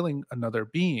and they're killing another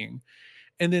being.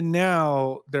 And then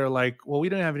now they're like, well, we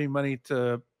don't have any money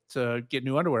to get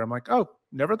new underwear. I'm like, oh,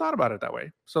 never thought about it that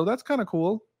way. So that's kind of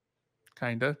cool.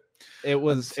 Kind of. It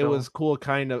was cool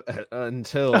kind of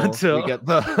until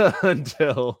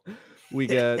we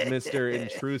get Mr.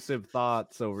 Intrusive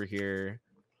Thoughts over here.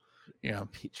 Yeah.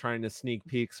 Trying to sneak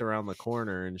peeks around the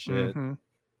corner and shit.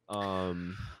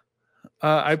 Mm-hmm.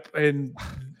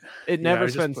 It never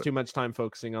spends too much time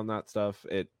focusing on that stuff.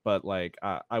 But like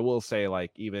I will say,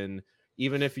 like even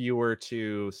if you were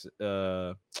to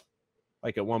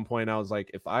Like at one point I was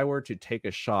like, if I were to take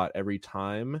a shot every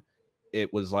time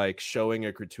it was like showing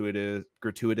a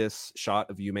gratuitous shot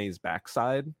of Yume's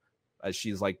backside as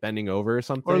she's like bending over or Or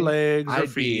something, legs or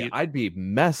feet. I'd be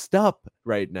messed up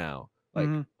right now. Like,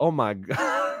 oh my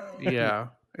god. Yeah,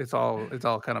 it's all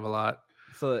kind of a lot.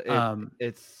 So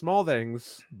it's small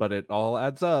things, but it all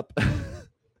adds up.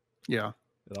 Yeah.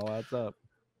 It all adds up.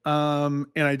 And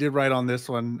I did write on this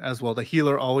one as well. The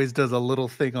healer always does a little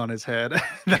thing on his head.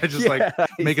 I just like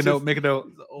make a note.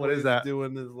 What is that?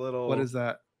 Doing this little. What is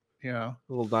that? Yeah,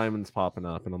 little diamonds popping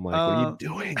up, and I'm like, what are you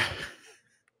doing?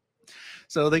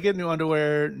 So they get new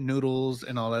underwear, noodles,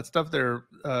 and all that stuff. They're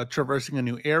traversing a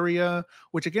new area,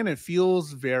 which again, it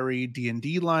feels very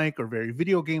D&D like or very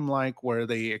video game like, where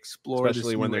they explore.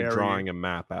 Especially when they're drawing a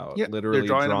map out. Yeah, literally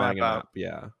drawing a map out.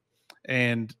 Yeah,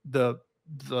 and the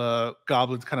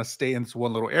goblins kind of stay in this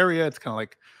one little area. It's kind of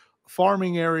like a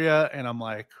farming area, and I'm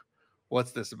like,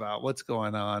 what's this about? What's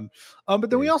going on? But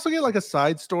then we also get like a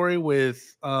side story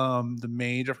with the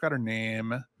mage. I forgot her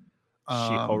name.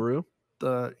 Shihoru.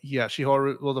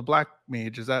 Shihoru. Well, the black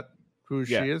mage, is that who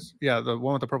she is? Yeah, the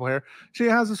one with the purple hair. She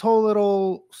has this whole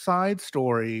little side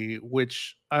story,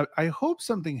 which I hope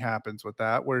something happens with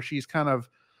that, where she's kind of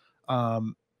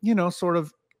sort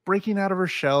of breaking out of her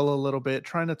shell a little bit,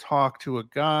 trying to talk to a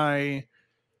guy.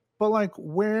 But like,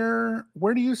 where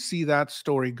do you see that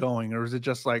story going? Or is it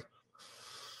just like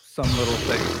some little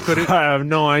thing? I have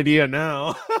no idea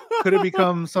now. Could it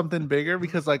become something bigger?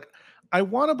 Because like, I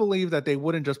want to believe that they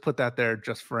wouldn't just put that there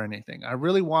just for anything. I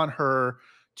really want her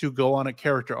to go on a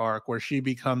character arc where she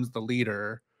becomes the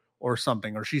leader or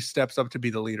something, or she steps up to be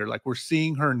the leader. Like, we're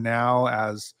seeing her now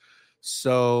as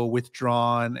so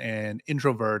withdrawn and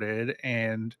introverted,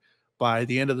 and by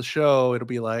the end of the show it'll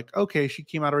be like, okay, she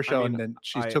came out of her shell, and then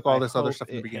she took all this other stuff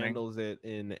in the beginning. Handles it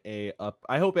in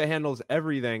I hope it handles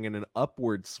everything in an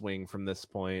upward swing from this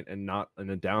point and not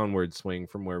in a downward swing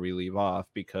from where we leave off,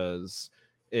 because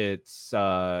it's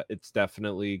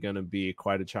definitely going to be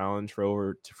quite a challenge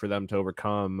for them to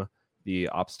overcome the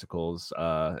obstacles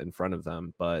in front of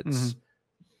them. But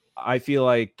I feel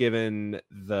like, given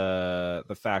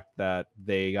the fact that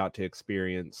they got to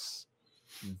experience,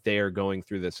 they're going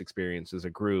through this experience as a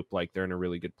group, like they're in a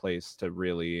really good place to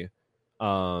really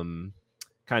kind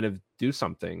of do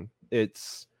something.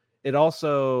 It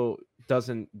also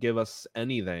doesn't give us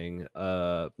anything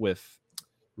with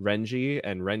Renji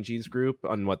and Renji's group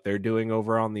on what they're doing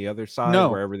over on the other side,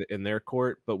 wherever in their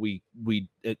court, but we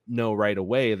know right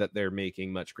away that they're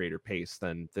making much greater pace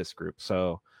than this group.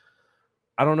 So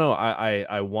I don't know.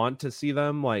 I want to see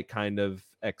them like kind of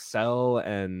excel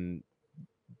and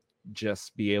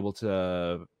just be able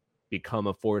to become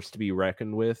a force to be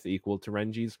reckoned with, equal to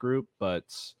Renji's group, but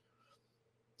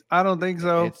I don't think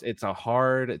so. It's a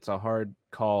hard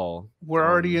call. We're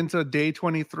already into day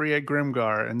 23 at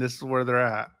Grimgar, and this is where they're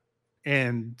at.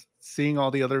 And seeing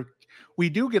all the other, we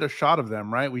do get a shot of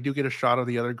them, right? We do get a shot of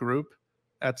the other group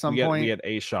at some point. We get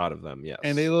a shot of them, yes.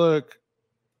 And they look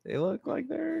like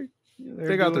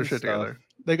they got their shit together.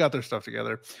 They got their stuff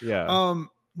together. Yeah.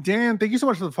 Dan, thank you so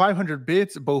much for the 500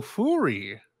 bits.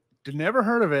 Bofuri, never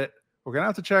heard of it. We're gonna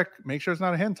have to check, make sure it's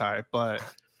not a hentai, but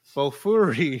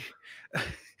Bofuri.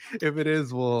 If it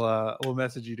is, we'll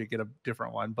message you to get a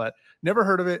different one. But never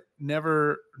heard of it.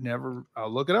 Never.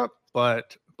 I'll look it up.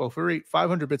 But Bofuri,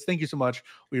 500 bits. Thank you so much.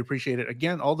 We appreciate it.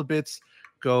 Again, all the bits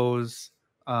goes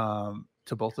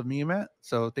to both of me and Matt.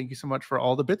 So thank you so much for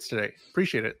all the bits today.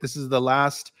 Appreciate it. This is the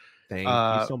last. Thank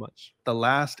you so much. The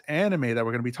last anime that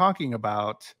we're going to be talking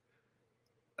about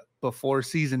before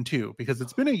season 2, because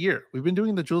it's been a year. We've been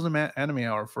doing the Jules and Matt Anime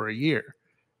Hour for a year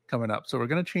coming up. So we're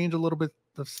going to change a little bit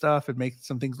of stuff and make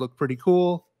some things look pretty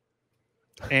cool.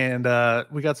 And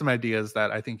we got some ideas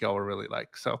that I think y'all will really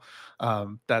like. So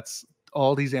that's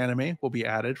all. These anime will be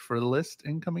added for the list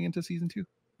and coming into season 2.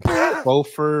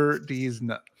 Both for these.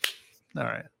 All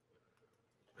right.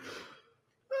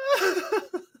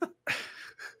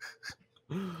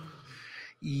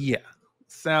 Yeah,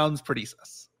 sounds pretty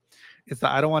sus. It's the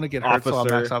I don't want to get hurt, so I'll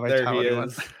max out my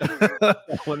talent.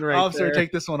 Officer, there.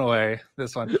 Take this one away.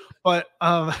 This one. But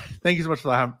thank you so much for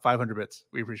the 500 bits.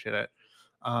 We appreciate it.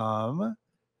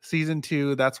 Season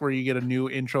 2, that's where you get a new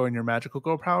intro in your magical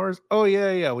girl powers. Oh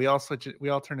yeah. We all switch it. We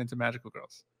all turn into magical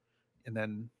girls, and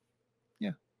then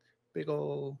big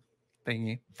old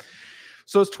thingy.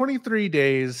 So it's 23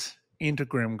 days into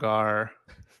Grimgar.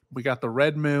 We got the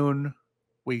red moon.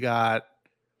 We got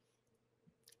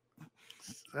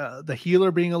the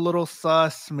healer being a little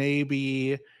sus,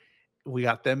 maybe. We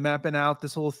got them mapping out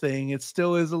this whole thing. It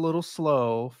still is a little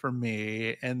slow for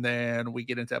me. And then we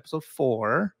get into episode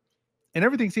 4, and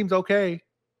everything seems okay.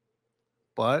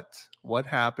 But what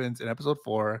happens in episode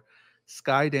 4?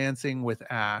 Sky dancing with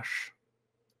Ash.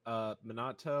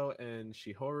 Minato and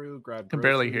Shihoru grab Can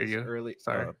barely hear groceries you. early.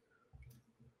 Sorry.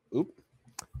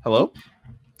 Hello?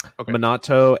 Okay.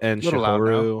 Minato and A little loud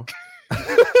now.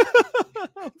 Shihoru.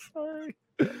 I'm sorry.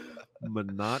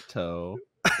 Minato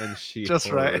and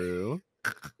Just right. Shihoru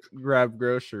grab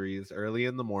groceries early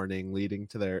in the morning, leading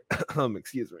to their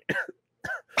excuse me.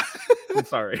 I'm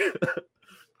sorry.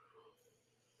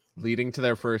 Leading to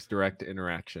their first direct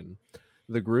interaction.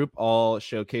 The group all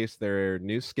showcase their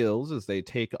new skills as they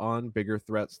take on bigger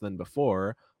threats than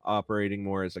before, operating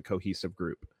more as a cohesive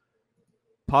group.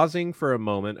 Pausing for a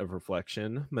moment of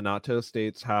reflection, Minato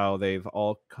states how they've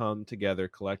all come together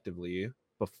collectively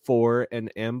before an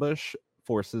ambush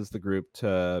forces the group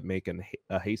to make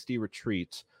a hasty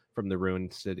retreat from the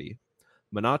ruined city.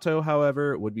 Minato,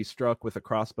 however, would be struck with a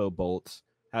crossbow bolt,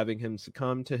 having him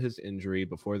succumb to his injury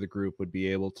before the group would be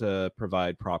able to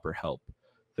provide proper help.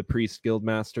 The priest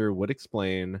guildmaster would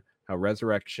explain how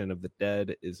resurrection of the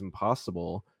dead is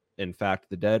impossible. In fact,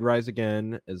 the dead rise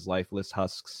again as lifeless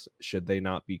husks should they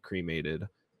not be cremated.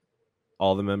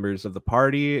 All the members of the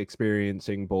party,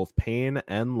 experiencing both pain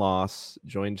and loss,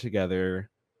 join together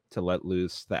to let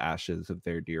loose the ashes of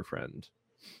their dear friend.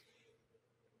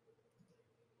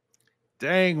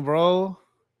 Dang, bro.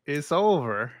 It's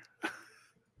over.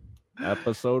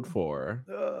 Episode 4.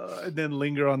 And then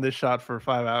linger on this shot for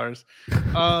 5 hours.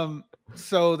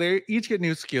 So they each get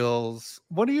new skills.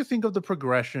 What do you think of the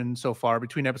progression so far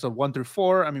between episode 1 through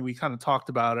 4? I mean, we kind of talked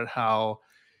about it, how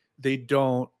they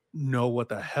don't know what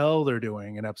the hell they're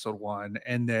doing in episode 1,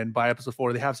 and then by episode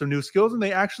 4 they have some new skills and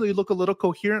they actually look a little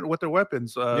coherent with their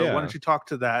weapons. Why don't you talk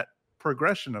to that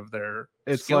progression of their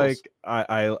it's skills? like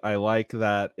I like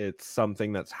that it's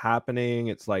something that's happening.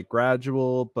 It's like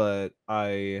gradual, but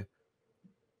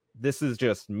this is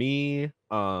just me.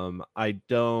 I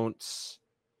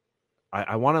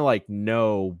want to like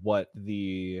know what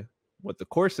the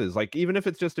course is, like, even if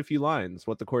it's just a few lines,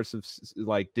 what the course of,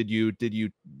 like, did you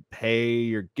pay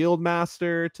your guild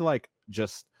master to like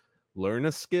just learn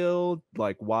a skill?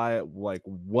 Like, why, like,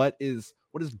 what is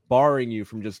barring you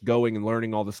from just going and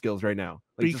learning all the skills right now?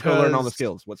 Like, just go learn all the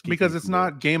skills. What's keeping because you it's from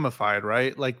not gamified,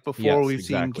 right? Like before, Yes, we've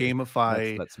exactly. seen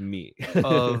gamify That's me.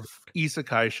 of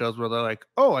isekai shows where they're like,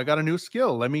 oh, I got a new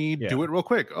skill, let me do Yeah. it real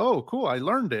quick. Oh, cool, I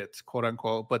learned it, quote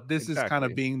unquote. But this is kind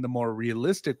of Exactly. being the more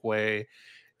realistic way,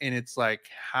 and it's like,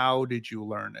 how did you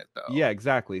learn it though? Yeah,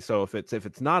 exactly. So if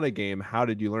it's not a game, how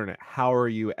did you learn it? How are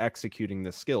you executing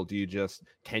the skill?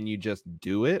 Can you just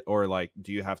do it, or like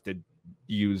do you have to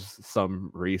use some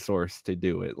resource to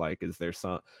do it? Like, is there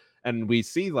some, and we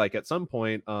see like at some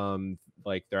point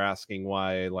like they're asking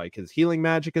why like his healing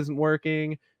magic isn't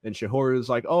working, and Shihoru's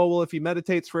like, oh well, if he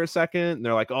meditates for a second, and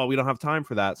they're like, oh, we don't have time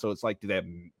for that. So it's like, do they have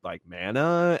like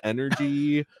mana,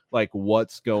 energy, like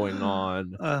what's going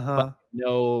on? But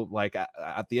no, like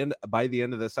at the end, by the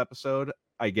end of this episode,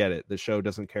 I get it. The show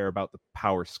doesn't care about the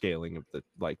power scaling of the,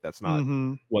 like, that's not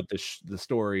what the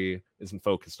story isn't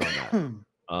focused on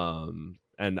that.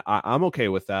 And I'm okay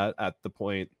with that at the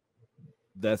point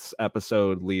this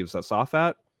episode leaves us off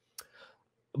at.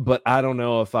 But I don't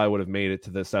know if I would have made it to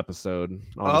this episode,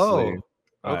 honestly.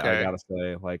 Okay. I gotta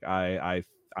say, like, I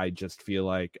just feel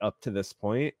like up to this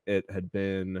point it had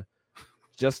been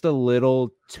just a little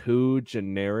too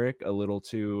generic, a little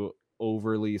too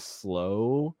overly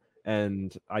slow.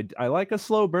 And I like a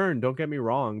slow burn, don't get me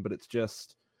wrong, but it's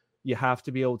just, you have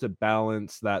to be able to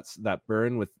balance that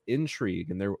burn with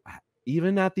intrigue. And there,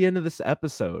 even at the end of this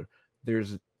episode,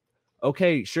 there's,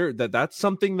 okay, sure, that's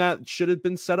something that should have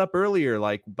been set up earlier,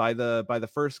 like by the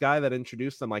first guy that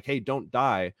introduced them, like, hey, don't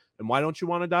die. And why don't you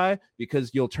want to die?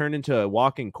 Because you'll turn into a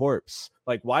walking corpse.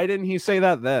 Like, why didn't he say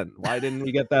that then? Why didn't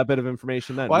we get that bit of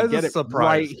information then? Why we is get it it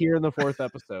right here in the 4th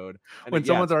episode, and when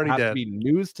someone's already dead? To be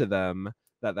news to them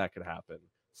that could happen.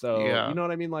 So Yeah. you know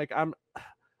what I mean? Like, I'm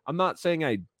not saying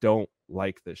I don't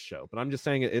like this show, but I'm just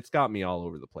saying it's got me all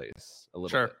over the place a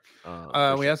little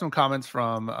bit. We have some comments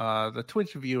from the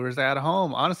Twitch viewers at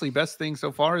home. Honestly, best thing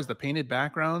so far is the painted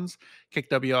backgrounds. Kick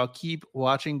W, I'll keep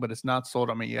watching, but it's not sold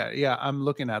on me yet. Yeah, I'm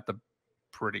looking at the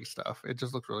pretty stuff. It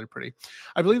just looks really pretty.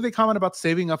 I believe they comment about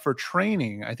saving up for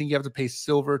training. I think you have to pay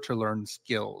silver to learn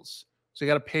skills. So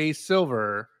you got to pay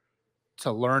silver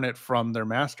to learn it from their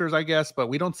masters, I guess, but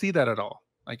we don't see that at all,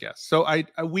 I guess. So it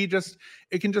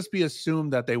can just be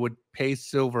assumed that they would pay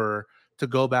silver to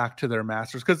go back to their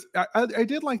masters, because I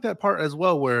did like that part as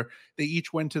well, where they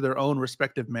each went to their own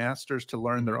respective masters to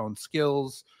learn their own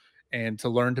skills and to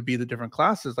learn to be the different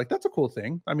classes. Like, that's a cool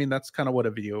thing. I mean, that's kind of what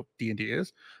a video D&D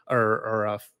is, or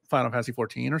a Final Fantasy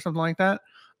 14 or something like that.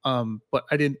 But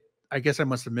I didn't I guess I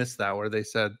must have missed that where they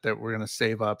said that we're gonna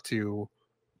save up to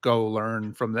go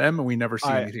learn from them, and we never see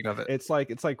I anything of it. it's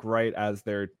like right as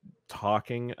they're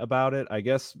talking about it. I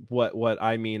guess what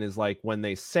I mean is like when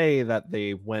they say that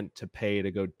they went to pay to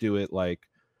go do it, like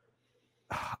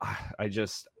I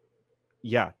just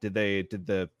yeah, they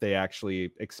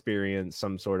actually experience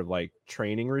some sort of like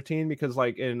training routine? Because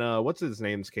like in what's his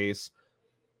name's case,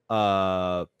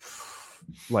 uh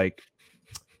like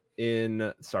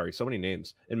in sorry, so many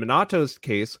names. In Minato's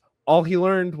case, all he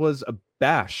learned was a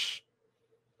bash.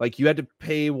 Like you had to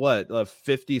pay what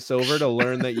 50 silver to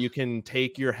learn that you can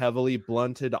take your heavily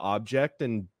blunted object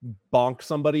and bonk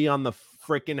somebody on the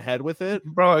freaking head with it.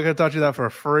 Bro, I could taught you that for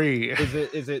free.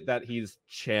 Is it that he's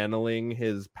channeling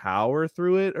his power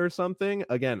through it or something?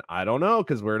 Again, I don't know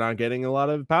because we're not getting a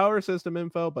lot of power system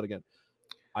info. But again,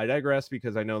 I digress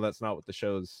because I know that's not what the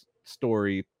show's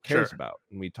story cares Sure. about,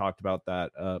 and we talked about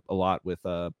that a lot with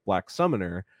Black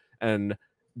Summoner, and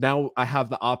now I have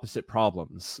the opposite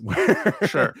problems. Where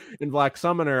Sure. in Black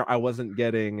Summoner, I wasn't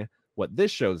getting what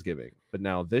this show's giving, but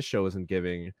now this show isn't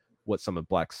giving what some of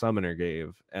Black Summoner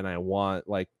gave, and I want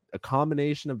like a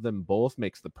combination of them both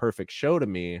makes the perfect show to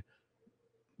me,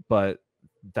 but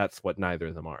that's what neither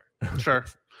of them are. Sure.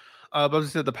 But as I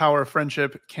said, the power of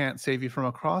friendship can't save you from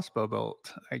a crossbow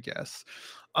bolt, I guess.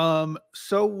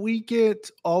 So we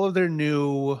get all of their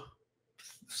new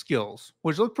skills,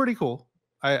 which look pretty cool.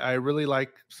 I really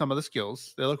like some of the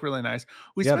skills. They look really nice.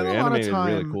 We Yeah, spent they're a lot of animated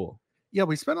really time. cool. Yeah,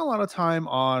 we spent a lot of time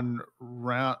on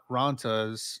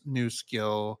Ranta's new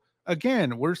skill.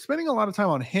 Again, we're spending a lot of time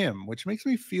on him, which makes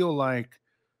me feel like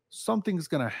something's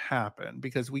going to happen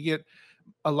because we get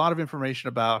a lot of information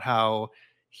about how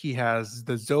he has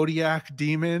the Zodiac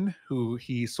demon who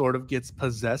he sort of gets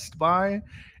possessed by.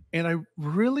 And I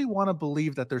really want to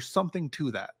believe that there's something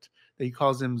to that. That he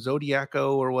calls him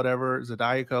Zodiaco or whatever,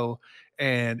 Zodiaco.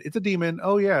 And it's a demon.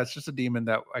 Oh, yeah, it's just a demon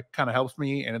that like, kind of helps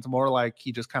me. And it's more like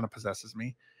he just kind of possesses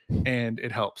me and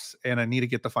it helps. And I need to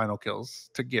get the final kills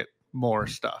to get more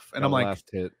stuff. And That last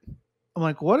hit. I'm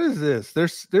like, what is this?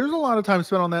 There's a lot of time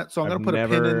spent on that. So I'm gonna put a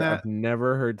pin in that. I've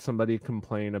never heard somebody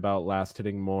complain about last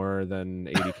hitting more than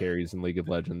 80 carries in League of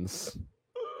Legends.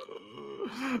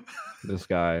 This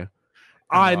guy.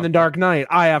 In the Dark Knight,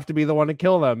 I have to be the one to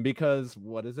kill them because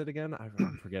what is it again?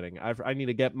 I'm forgetting. I need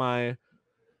to get my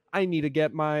I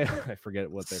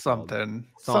forget what they're called.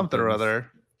 Something or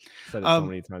other. Said it so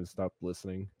many times, stopped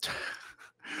listening.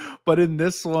 But in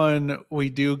this one, we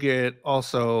do get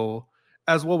also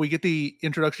as well, we get the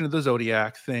introduction of the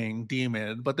Zodiac thing,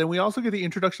 demon, but then we also get the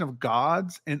introduction of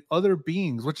gods and other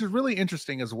beings, which is really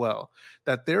interesting as well.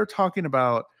 That they're talking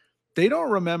about, they don't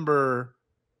remember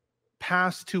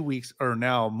past 2 weeks or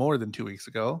now more than 2 weeks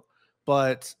ago,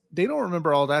 but they don't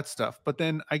remember all that stuff. But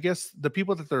then I guess the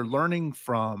people that they're learning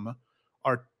from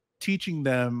are teaching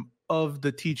them of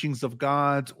the teachings of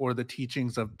gods or the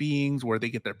teachings of beings where they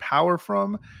get their power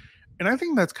from. And I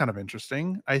think that's kind of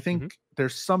interesting. I think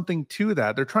there's something to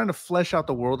that. They're trying to flesh out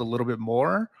the world a little bit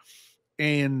more.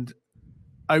 And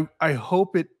I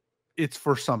hope it's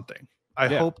for something. I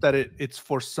hope that it's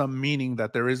for some meaning,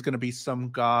 that there is going to be some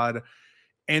god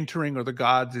entering, or the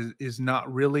gods is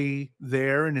not really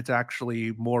there and it's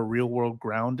actually more real world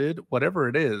grounded, whatever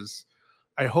it is.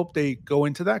 I hope they go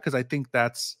into that because I think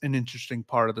that's an interesting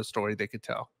part of the story they could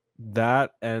tell.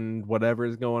 That and whatever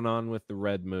is going on with the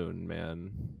Red Moon,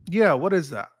 man. Yeah, what is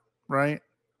that? Right?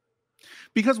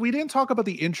 Because we didn't talk about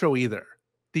the intro either.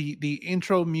 The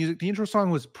intro music, the intro song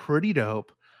was pretty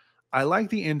dope. I like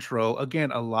the intro.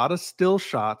 Again, a lot of still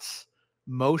shots,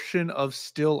 motion of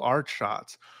still art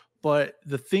shots. But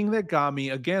the thing that got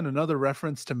me, again, another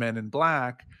reference to Men in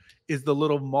Black, is the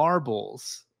little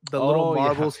marbles,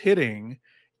 hitting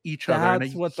each other.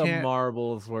 That's what the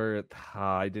marbles were.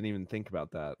 I didn't even think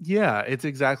about that. Yeah, it's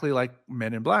exactly like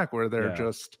Men in Black, where they're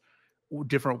just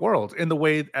different worlds. And the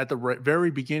way at the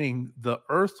very beginning, the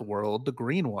Earth world, the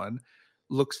green one,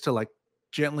 looks to like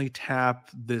gently tap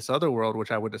this other world,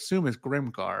 which I would assume is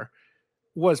Grimgar,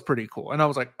 was pretty cool. And I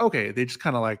was like, okay, they just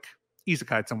kind of like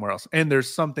isekai somewhere else. And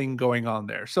there's something going on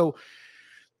there. So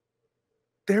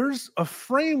there's a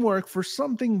framework for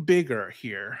something bigger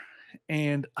here.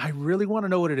 And I really want to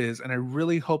know what it is. And I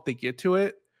really hope they get to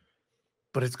it.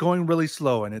 But it's going really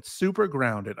slow and it's super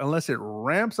grounded unless it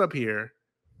ramps up here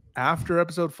after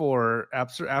episode 4,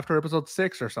 after episode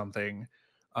 6 or something.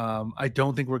 I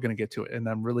don't think we're going to get to it. And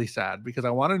I'm really sad because I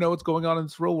want to know what's going on in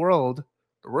this real world,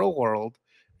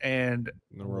 and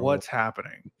what's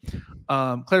happening.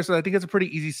 Claire said, I think it's a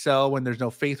pretty easy sell when there's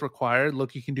no faith required.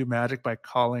 Look, you can do magic by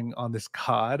calling on this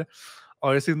god.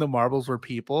 I assume the marbles were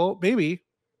people. Maybe.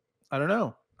 I don't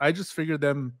know. I just figured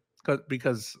them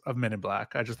because of Men in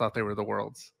Black. I just thought they were the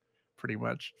worlds, pretty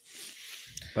much.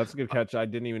 That's a good catch. I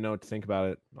didn't even know what to think about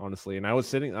it, honestly. And I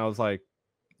was like,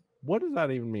 what does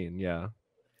that even mean? Yeah.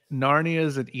 Narnia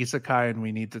is an isekai, and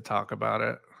we need to talk about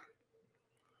it.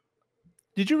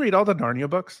 Did you read all the Narnia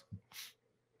books?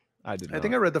 I did not. I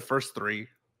think I read the first 3.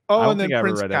 Oh, and then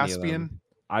Prince Caspian.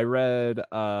 I read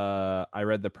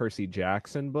the Percy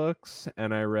Jackson books,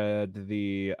 and I read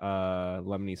the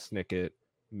Lemony Snicket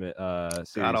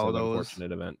series of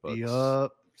Unfortunate Event books.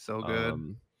 Yup, so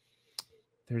good.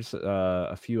 There's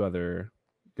a few other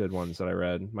good ones that I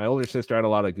read. My older sister had a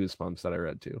lot of Goosebumps that I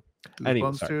read too.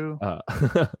 Goosebumps too?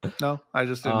 No, I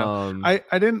just didn't know.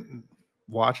 I didn't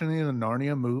watch any of the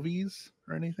Narnia movies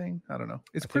or anything. I don't know.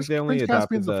 I think they only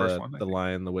adapted the first one, the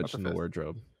Lion, the Witch, and the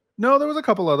Wardrobe. No, there was a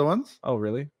couple other ones. Oh,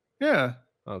 really? Yeah.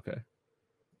 Okay.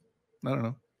 I don't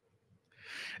know.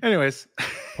 Anyways,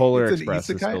 Polar Express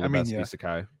is still the best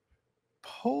isekai.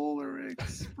 Polar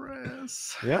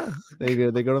Express. Yeah, they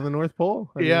go to the North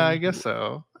Pole. I guess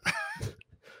so.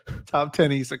 Top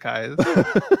 10 isekais.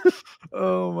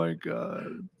 Oh my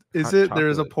god. Is it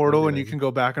there's a portal and you can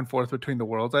go back and forth between the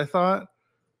worlds, I thought?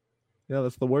 Yeah,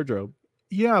 that's the wardrobe.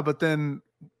 Yeah, but then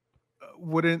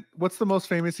what's the most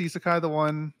famous isekai, the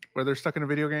one where they're stuck in a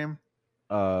video game?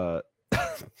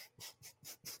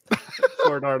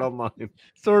 Sword Art Online.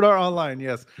 Sword Art Online,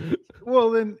 yes.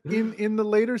 Well, then in the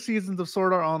later seasons of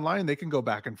Sword Art Online, they can go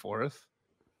back and forth,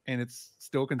 and it's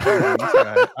still considered an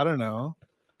isekai. I don't know.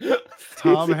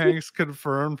 Tom Hanks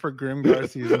confirmed for Grimgar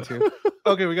season 2.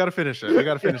 Okay, we got to finish it. We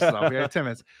got to finish this off. We got 10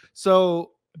 minutes.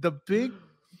 So the big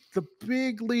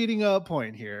leading up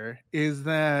point here is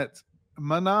that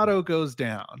Monado goes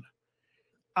down.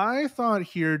 I thought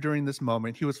here during this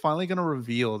moment, he was finally going to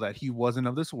reveal that he wasn't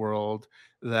of this world,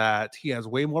 that he has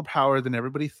way more power than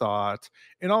everybody thought,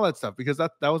 and all that stuff, because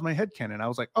that was my headcanon. I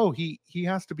was like, oh, he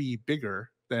has to be bigger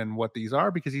than what these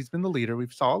are because he's been the leader.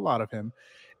 We've saw a lot of him,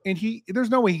 and there's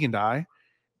no way he can die.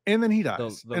 And then he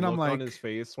dies. The and look I'm like, on his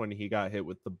face when he got hit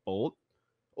with the bolt.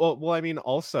 Well, I mean,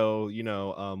 also,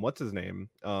 what's his name?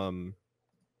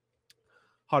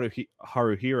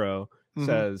 Haruhiro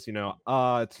says,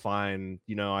 it's fine.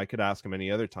 I could ask him any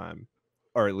other time,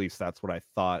 or at least that's what I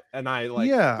thought. And I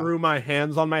threw my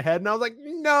hands on my head, and I was like,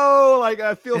 no,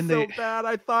 I feel so bad.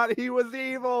 I thought he was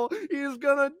evil. He's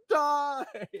gonna die.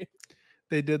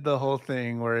 They did the whole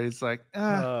thing where he's like,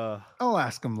 I'll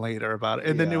ask him later about it.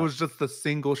 And then it was just the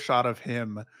single shot of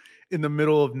him in the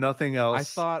middle of nothing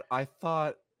else. I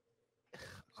thought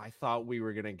we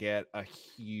were gonna get a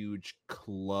huge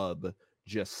club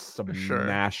just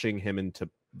smashing him into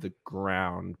the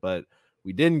ground, but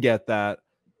we didn't get that.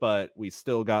 But we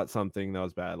still got something that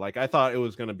was bad. I thought it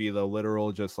was gonna be the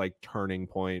literal just turning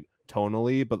point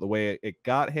tonally, but the way it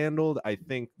got handled, I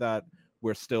think that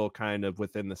we're still kind of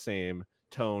within the same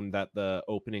tone that the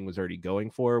opening was already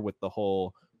going for with the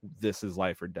whole this is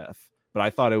life or death. But I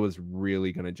thought it was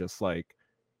really gonna just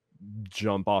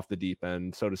jump off the deep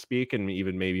end, so to speak, and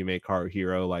even maybe make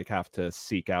Haruhiro have to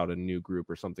seek out a new group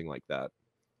or something like that,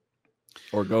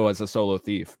 or go as a solo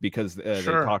thief, because they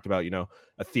talked about a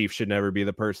thief should never be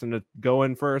the person to go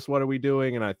in first. What are we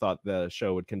doing? And I thought the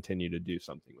show would continue to do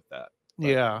something with that.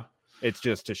 But it's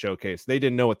just to showcase they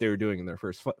didn't know what they were doing in their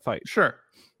first fight.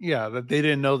 That they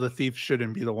didn't know the thief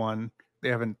shouldn't be the one. They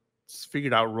haven't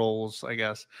figured out roles, I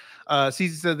guess.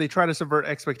 Cece said they try to subvert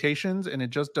expectations and it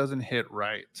just doesn't hit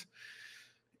right.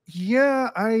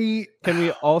 Can we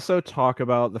also talk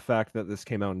about the fact that this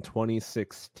came out in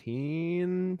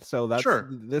 2016? So that's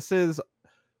this is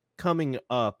coming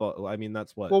up. I mean,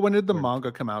 that's what. Well, when did the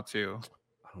manga come out too?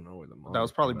 I don't know where the manga. That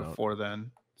was probably before then.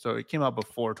 So it came out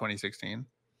before 2016.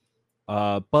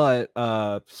 So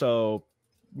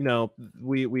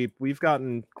we've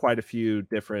gotten quite a few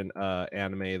different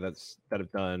anime that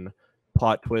have done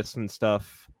plot twists and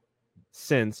stuff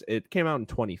since it came out in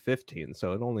 2015.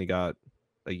 So it only got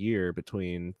a year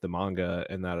between the manga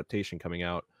and the adaptation coming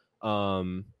out.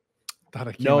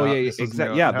 This came out in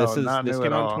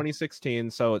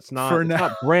 2016, so it's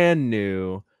not brand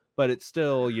new, but it's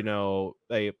still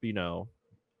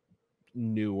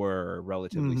newer,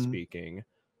 relatively speaking.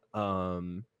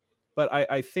 But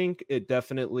I think it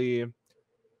definitely,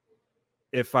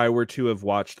 if I were to have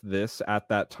watched this at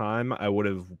that time, I would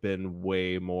have been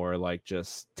way more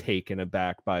just taken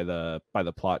aback by the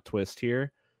plot twist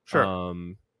here.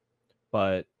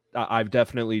 But I've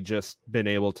definitely just been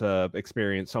able to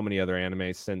experience so many other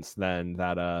anime since then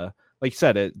that like you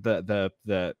said,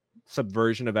 the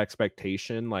subversion of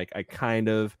expectation, I kind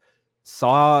of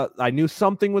I knew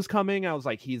something was coming. I was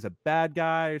like, he's a bad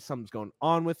guy. Something's going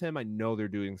on with him. I know they're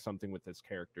doing something with this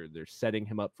character. They're setting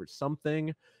him up for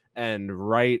something. And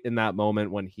right in that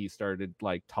moment when he started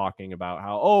like talking about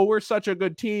how, oh, we're such a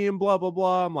good team, blah, blah,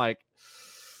 blah. I'm like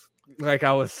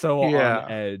I was so on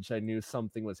edge. I knew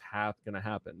something was gonna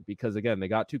happen because again, they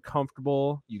got too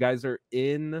comfortable. You guys are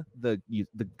in the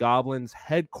goblins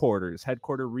headquarter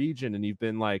region, and you've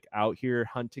been like out here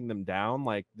hunting them down.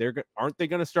 Like aren't they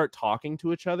gonna start talking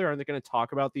to each other? Aren't they gonna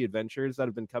talk about the adventures that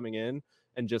have been coming in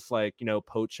and just like, you know,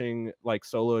 poaching like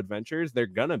solo adventures? They're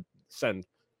gonna send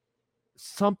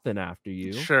something after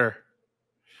you. Sure.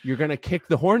 You're gonna kick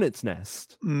the hornet's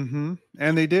nest. And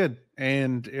they did,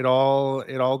 and it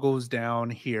all goes down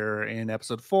here in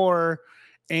episode 4.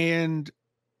 And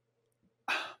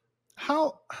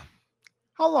how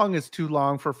long is too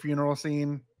long for funeral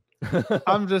scene?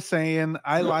 I'm just saying,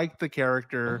 I like the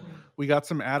character. We got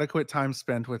some adequate time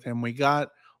spent with him. We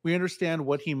understand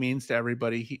what he means to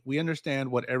everybody. We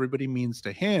understand what everybody means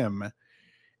to him.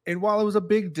 And while it was a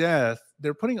big death,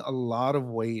 they're putting a lot of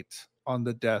weight on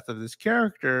the death of this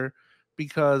character,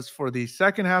 because for the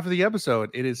second half of the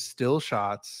episode, it is still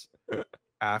shots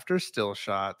after still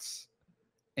shots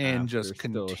and After just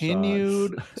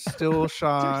continued still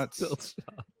shots.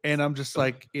 And I'm just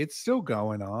like, it's still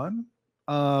going on.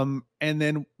 And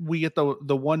then we get the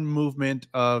one movement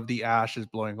of the ashes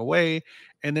blowing away,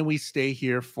 and then we stay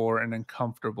here for an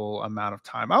uncomfortable amount of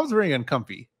time. I was very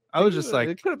uncomfy. I was just like,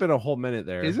 it could have been a whole minute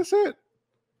there. Is this it?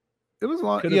 It was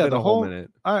long. Yeah, the whole minute.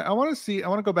 I want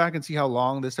to go back and see how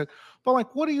long this took. But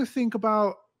like, what do you think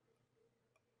about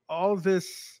all of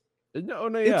this? No,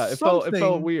 yeah, it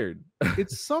felt weird.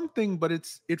 It's something, but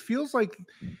it feels like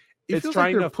it's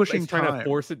trying to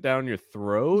force it down your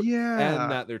throat. Yeah,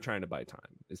 and that they're trying to buy time.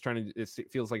 It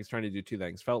feels like it's trying to do two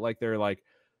things. Felt like they're like,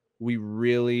 we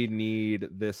really need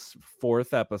this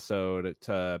 4th episode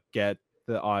to get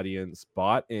the audience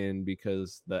bought in,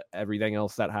 because everything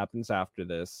else that happens after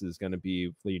this is going to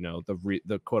be, you know,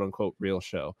 the quote unquote real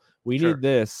show. We need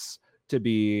this to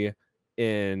be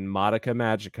in Madoka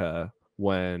Magica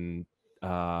when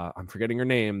I'm forgetting her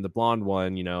name, the blonde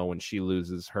one, you know, when she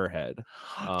loses her head.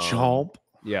 Chomp.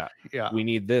 Yeah. We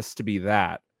need this to be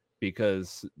that,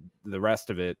 because the rest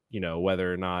of it, you know,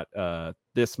 whether or not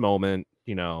this moment,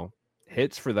 you know,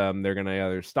 hits for them, they're going to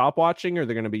either stop watching or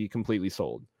they're going to be completely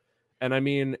sold. And I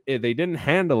mean, they didn't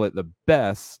handle it the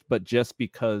best, but just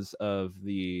because of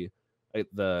the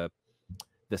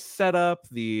setup,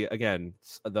 the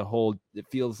whole, it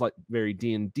feels like very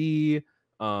D&D.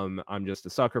 I'm just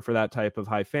a sucker for that type of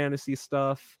high fantasy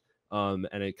stuff. And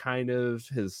it kind of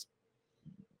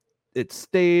it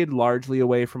stayed largely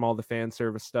away from all the fan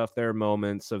service stuff. There are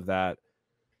moments of that,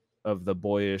 of the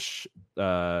boyish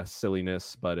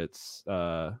silliness, but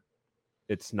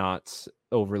it's not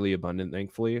overly abundant,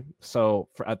 thankfully. So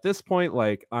at this point,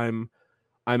 like I'm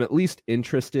at least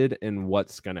interested in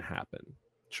what's going to happen.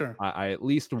 Sure. I at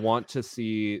least want to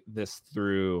see this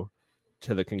through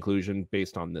to the conclusion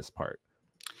based on this part.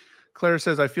 Claire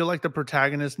says, I feel like the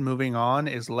protagonist moving on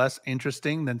is less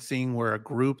interesting than seeing where a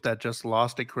group that just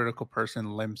lost a critical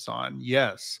person limps on.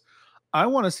 Yes. I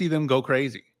want to see them go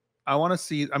crazy. I want to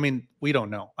see, I mean, we don't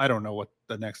know. I don't know what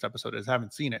the next episode is. I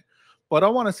haven't seen it. But I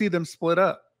want to see them split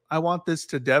up. I want this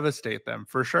to devastate them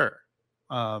for sure.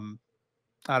 I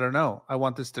don't know. I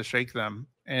want this to shake them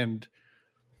and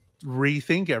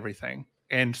rethink everything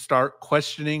and start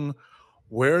questioning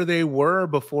where they were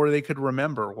before they could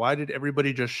remember. Why did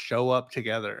everybody just show up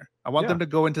together? I want them to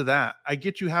go into that. I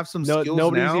get you have some skills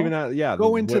nobody's now. Even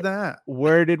go into that.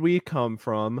 Where did we come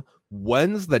from?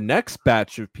 When's the next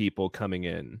batch of people coming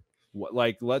in?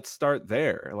 Like, let's start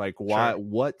there. Like, why? Sure.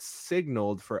 What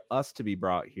signaled for us to be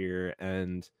brought here,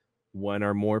 and when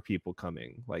are more people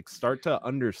coming? Like, start to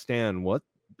understand what's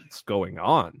going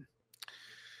on.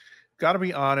 Gotta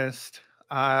be honest.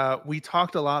 We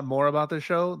talked a lot more about this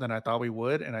show than I thought we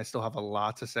would, and I still have a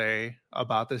lot to say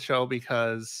about this show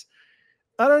because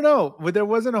I don't know, there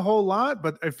wasn't a whole lot,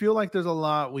 but I feel like there's a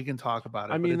lot we can talk about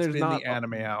it. I mean, there's not the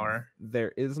anime hour.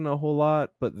 There isn't a whole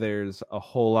lot, but there's a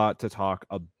whole lot to talk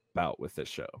about with this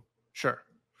show. Sure.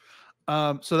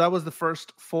 So that was the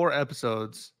first 4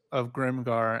 episodes of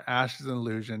Grimgar, Ash is an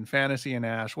Illusion, Fantasy and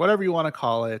Ash, whatever you want to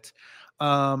call it.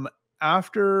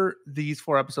 After these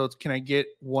 4 episodes, can I get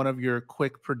one of your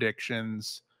quick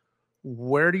predictions?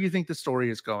 Where do you think the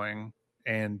story is going?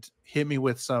 And hit me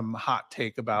with some hot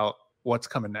take about what's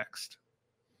coming next.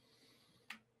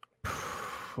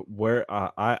 Where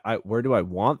do I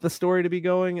want the story to be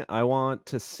going? I want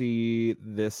to see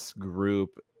this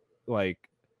group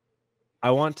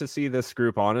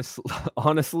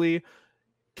honestly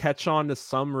catch on to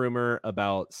some rumor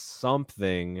about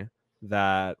something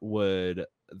that would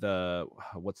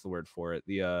what's the word for it?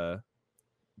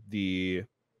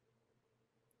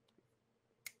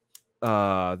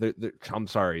 I'm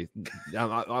sorry.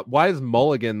 Why is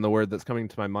mulligan the word that's coming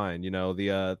to my mind?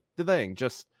 The thing,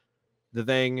 just the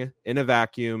thing in a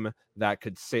vacuum that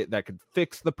could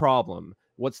fix the problem.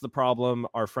 What's the problem?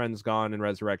 Our friend's gone and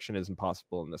resurrection isn't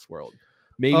possible in this world.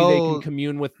 Maybe they can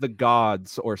commune with the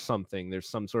gods or something. There's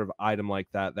some sort of item like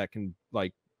that can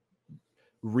like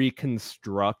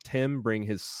reconstruct him, bring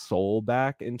his soul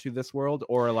back into this world,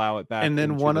 or allow it back and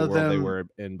then into one the of world them they were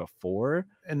in before.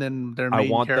 And then their I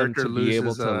main want them character to be able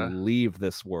loses to leave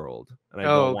this world, and I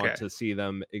don't want to see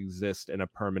them exist in a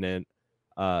permanent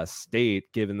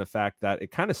state, given the fact that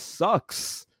it kind of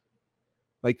sucks.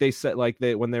 Like they said,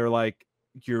 when they were like,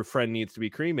 your friend needs to be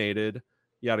cremated,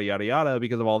 yada yada yada,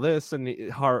 because of all this. And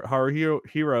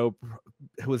Haruhiro,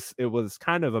 it was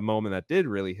kind of a moment that did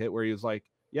really hit, where he was like,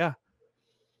 yeah,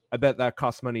 I bet that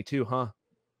costs money too, huh?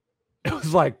 It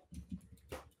was like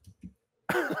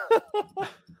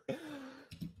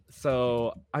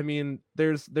so I mean,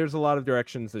 there's a lot of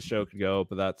directions the show could go,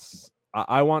 but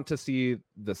I want to see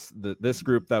this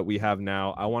group that we have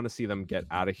now. I want to see them get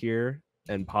out of here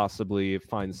and possibly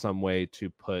find some way to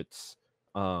put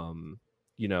the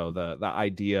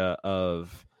idea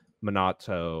of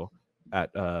Minato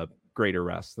at greater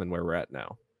rest than where we're at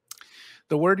now.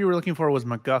 The word you were looking for was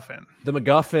MacGuffin. The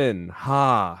MacGuffin.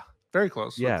 Ha. Very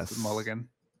close. Yes. The mulligan.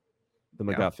 The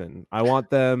MacGuffin. Yeah. I want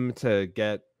them to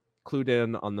get clued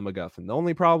in on the MacGuffin. The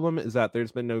only problem is that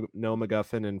there's been no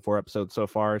MacGuffin in 4 episodes so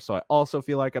far. So I also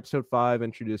feel like episode 5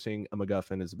 introducing a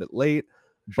MacGuffin is a bit late.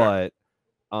 Sure.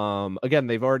 But again,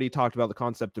 they've already talked about the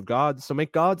concept of gods. So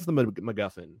make gods the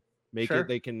MacGuffin. Make it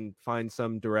they can find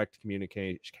some direct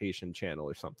communication channel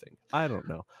or something. I don't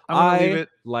know. I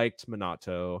liked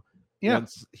Minato. Yeah.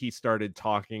 Once he started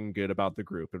talking good about the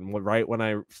group, and right when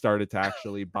I started to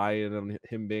actually buy in on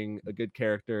him being a good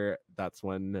character, that's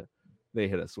when they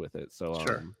hit us with it. So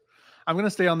sure. I'm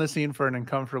gonna stay on this scene for an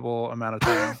uncomfortable amount of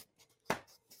time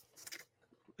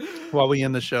while we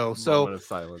end the show. So moment of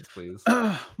silence, please.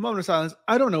 Moment of silence.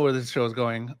 I don't know where this show is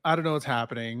going. I don't know what's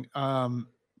happening.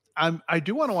 I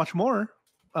do want to watch more.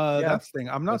 That's the thing.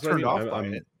 I'm not turned off by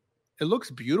it. It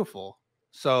looks beautiful.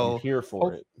 So I'm here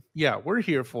for it. Yeah, we're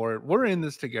here for it. We're in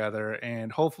this together, and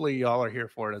hopefully y'all are here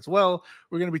for it as well.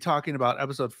 We're going to be talking about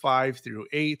episode 5 through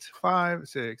 8, 5,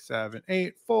 6, 7,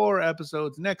 8, 4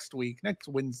 episodes next week, next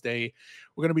Wednesday.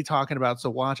 We're going to be talking about, so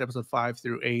watch episode 5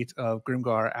 through 8 of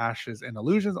Grimgar, Ashes, and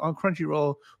Illusions on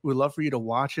Crunchyroll. We would love for you to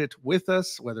watch it with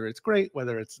us, whether it's great,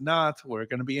 whether it's not. We're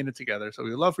going to be in it together. So we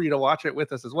would love for you to watch it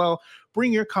with us as well.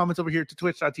 Bring your comments over here to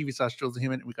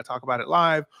twitch.tv/JulesTheHuman, and we can talk about it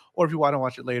live. Or if you want to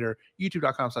watch it later,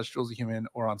 youtube.com/JulesTheHuman,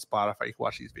 or on Spotify. You can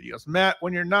watch these videos. Matt,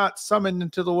 when you're not summoned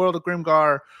into the world of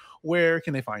Grimgar, where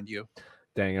can they find you?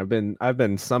 Dang, I've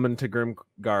been summoned to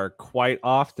Grimgar quite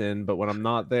often, but when I'm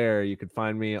not there, you can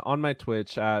find me on my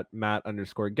Twitch at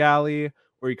Matt_Galley,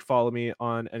 or you can follow me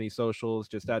on any socials.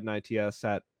 Just add an ITS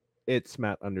at it's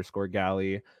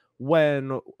Matt_Galley.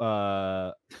 When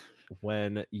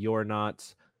you're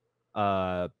not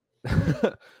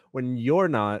when you're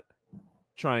not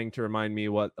trying to remind me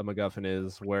what a MacGuffin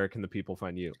is, where can the people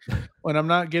find you? When I'm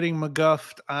not getting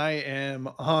MacGuffed, I am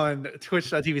on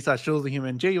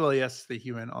twitch.tv/JulesTheHuman, JULES the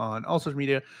Human, on all social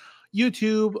media.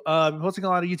 YouTube, posting a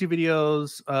lot of YouTube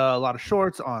videos, a lot of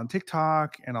shorts on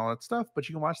TikTok and all that stuff. But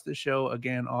you can watch this show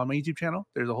again on my YouTube channel.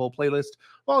 There's a whole playlist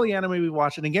of all the anime we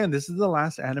watched. And again, this is the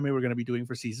last anime we're going to be doing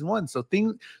for season 1. So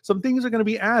some things are going to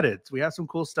be added. We have some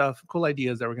cool stuff, cool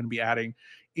ideas that we're going to be adding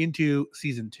into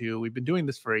season 2. We've been doing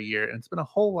this for a year, and it's been a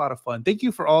whole lot of fun. Thank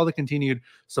you for all the continued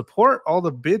support, all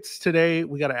the bits today.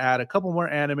 We got to add a couple more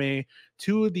anime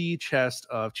to the chest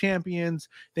of champions.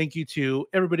 Thank you to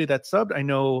everybody that subbed. I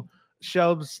know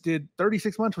Shelbs did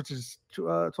 36 months, which is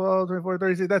 12, 24,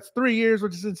 36. That's 3 years,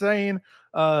 which is insane.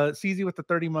 CZ with the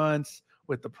 30 months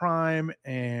with the Prime,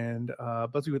 and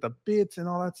Buzzy with the bits and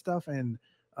all that stuff, and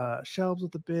Shelbs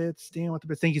with the bits, Dan with the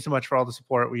bits. Thank you so much for all the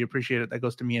support. We appreciate it. That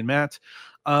goes to me and Matt.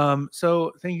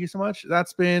 So thank you so much.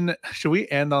 That's been, should we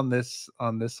end on this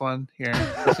one here?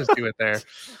 Let's just do it there.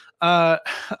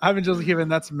 I've been Jules Kevin,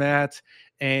 that's Matt,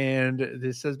 and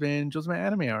this has been Jules My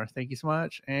Anime Hour. Thank you so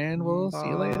much, and we'll see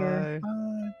you later. Bye.